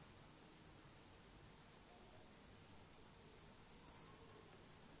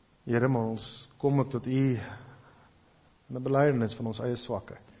 Here, maar ons kom ook tot U in 'n belydenis van ons eie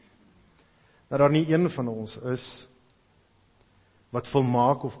swakheid. Dat daar nie een van ons is wat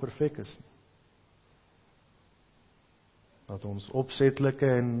volmaak of perfek is nie. Dat ons opsetlike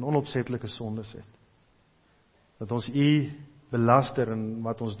en onopsetlike sondes het. Dat ons U belaster in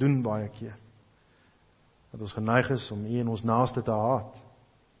wat ons doen baie keer. Dat ons geneig is om U en ons naaste te haat.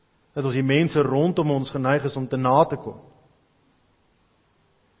 Dat ons die mense rondom ons geneig is om te na te kom.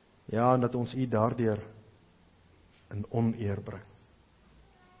 Ja, en dat ons U daardeur in oneer bring.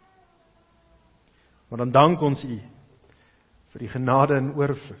 Maar dan dank ons U vir die genade en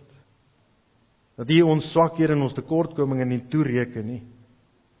oorvloed. Dat U ons swakhede en ons tekortkominge nie toereken nie.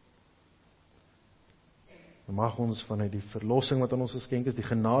 Dan mag ons vanuit die verlossing wat aan ons geskenk is, die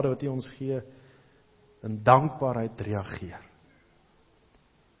genade wat U ons gee, in dankbaarheid reageer.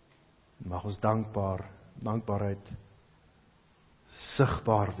 En mag ons dankbaarheid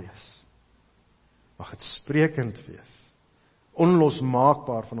sigbaar wees. Mag dit sprekend wees.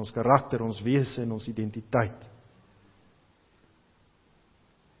 Onlosmaakbaar van ons karakter, ons wese en ons identiteit.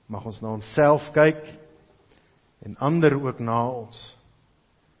 Mag ons na onsself kyk en ander ook na ons.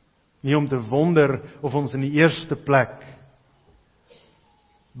 Nie om te wonder of ons in die eerste plek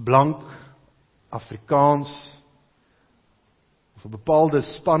blank, Afrikaans of 'n bepaalde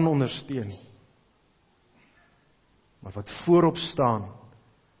span ondersteun. Maar wat voorop staan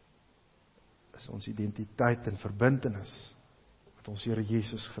is ons identiteit en verbintenis met ons Here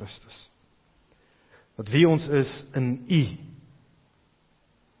Jesus Christus. Wat wie ons is in U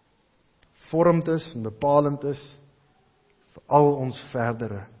vormend is en bepalend is vir al ons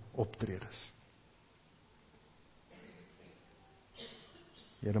verdere optredes.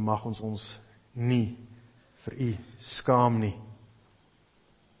 Here, mag ons nie vir U skaam nie,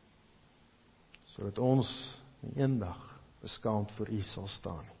 sodat ons eendag beskaamd voor U sal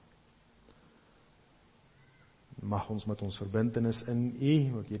staan. Mag ons met ons verbintenis in U,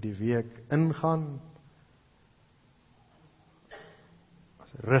 wat hierdie week ingaan,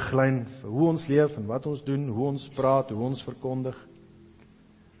 as 'n riglyn vir hoe ons leef en wat ons doen, hoe ons praat, hoe ons verkondig,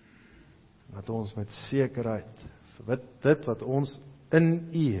 dat ons met sekerheid vir dit wat ons in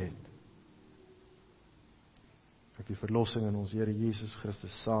U het, dat die verlossing in ons Here Jesus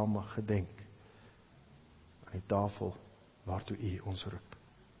Christus saam mag gedenk aan die tafel waartoe U ons roep.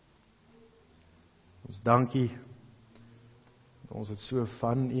 Ons dankie dat ons dit so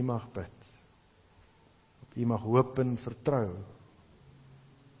van U mag bid, op U mag hoop en vertrou,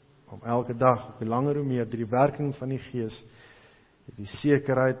 om elke dag, op die langer hoe meer, deur die werking van die Gees, die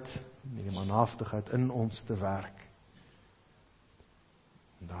sekerheid en die manhaftigheid in ons te werk.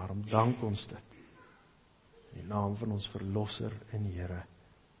 En daarom dank ons dit, in die naam van ons Verlosser en Here,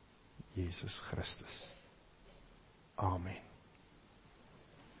 Jesus Christus. Amen.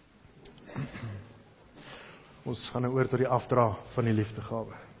 Ons gaan nou oor tot die afdra van die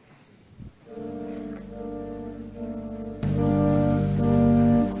liefdegawe.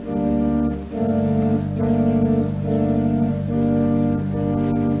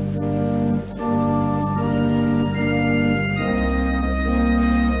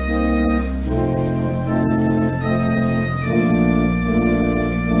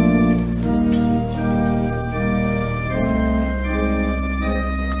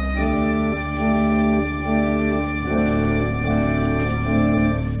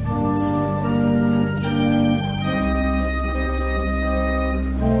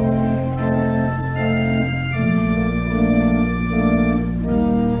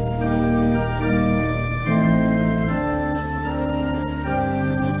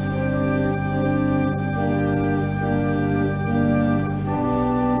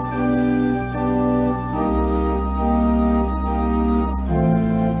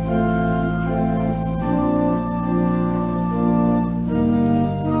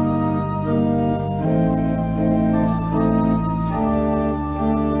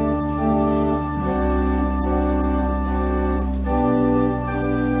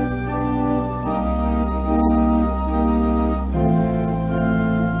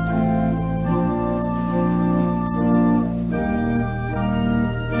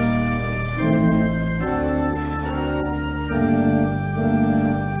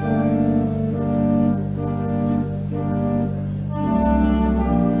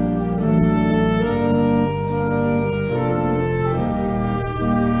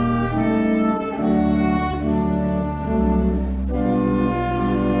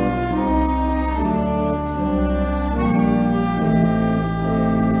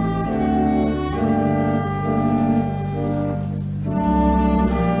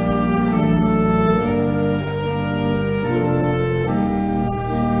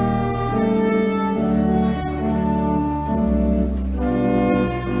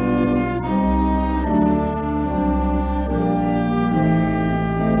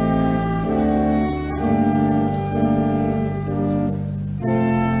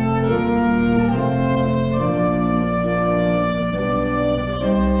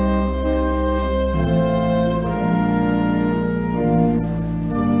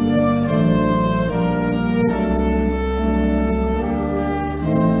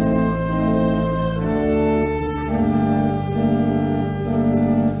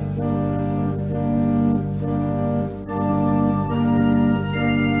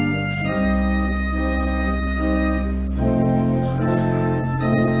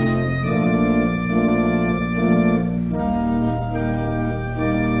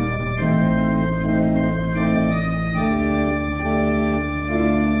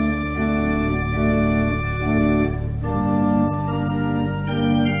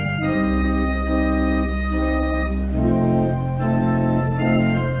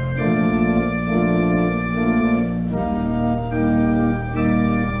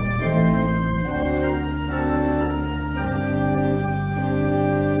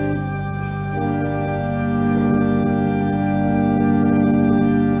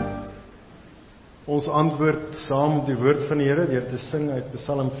 antwoord saam op die woord van die Here deur te sing uit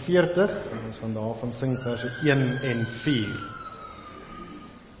Psalm 40. Ons gaan daarvan sing verse 1 en 4.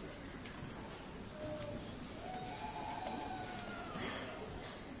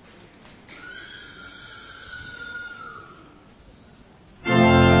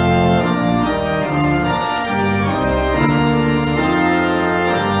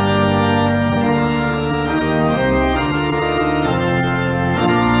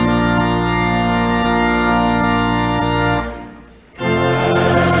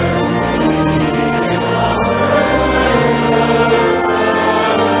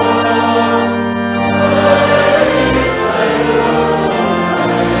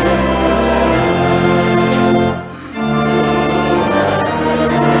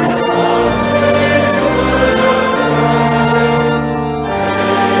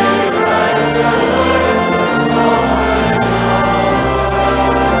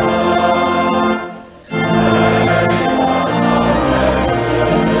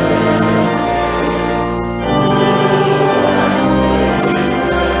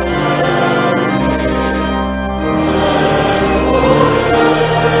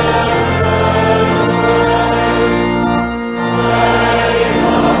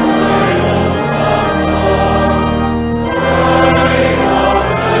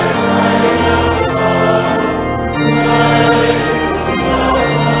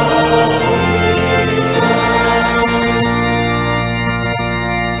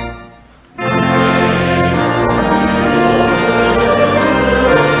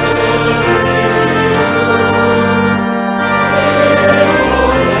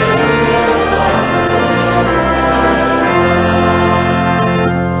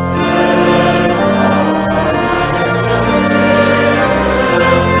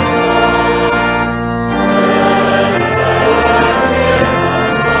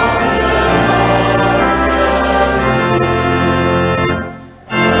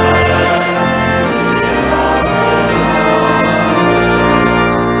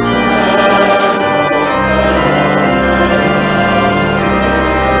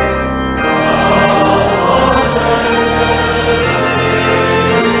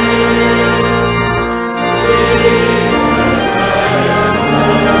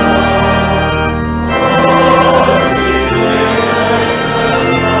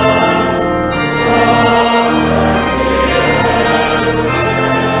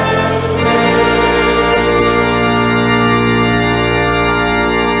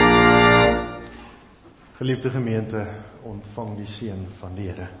 Geliefde gemeente, ontvang die seën van die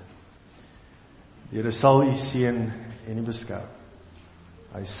Here. Die Here sal u seën en u beskerm.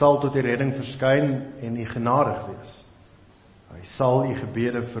 Hy sal tot die redding verskyn en u genadig wees. Hy sal u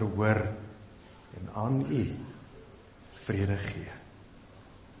gebede verhoor en aan u vrede gee.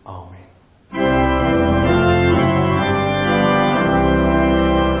 Amen.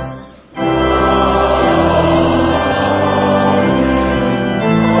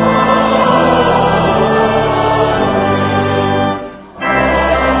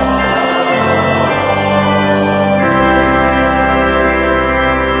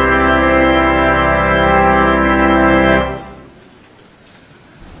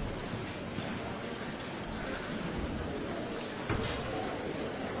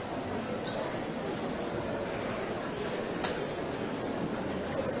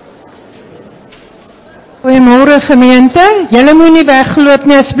 Goeiemôre gemeente, julle moet nie weggeloop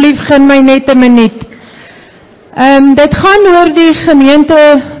nie, asseblief gun my net 'n minuut. Dit gaan oor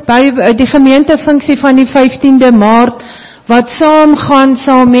die gemeentefunksie van die 15de Maart, wat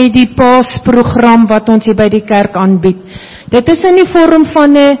saam met die paasprogram wat ons hier by die kerk aanbied. Dit is in die vorm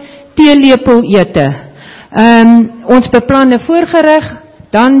van 'n teelepel ete. Ons beplan 'n voorgereg,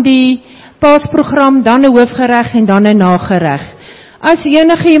 dan die paasprogram, dan 'n hoofgereg en dan 'n nagereg. As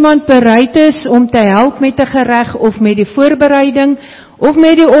enige iemand bereid is om te help met 'n gereg of met die voorbereiding of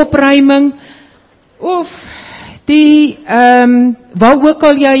met die opruiming of die waar ook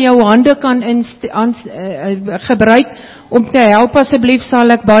al jy jou hande kan gebruik om te help, asseblief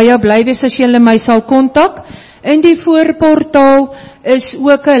sal ek baie bly wees as julle my sal kontak. In die voorportaal is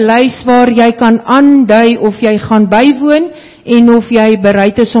ook 'n lys waar jy kan aandui of jy gaan bywoon en of jy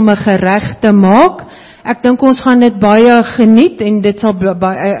bereid is om 'n gereg te maak. Ek dink ons gaan dit baie geniet en dit sal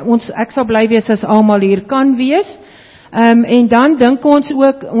ek sal bly wees as almal hier kan wees. En dan dink ons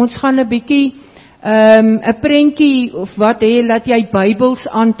ook, ons gaan 'n bietjie 'n prentjie of wat hê dat jy Bybels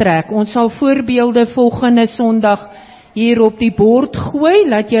aantrek. Ons sal voorbeelde volgende Sondag hier op die bord gooi,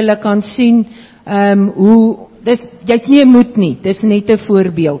 dat julle kan sien hoe jy nie moet nie, dis net 'n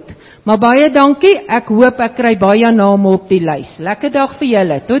voorbeeld. Maar baie dankie, ek hoop ek kry baie name op die lys. Lekker dag vir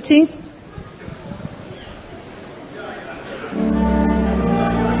julle, totsiens.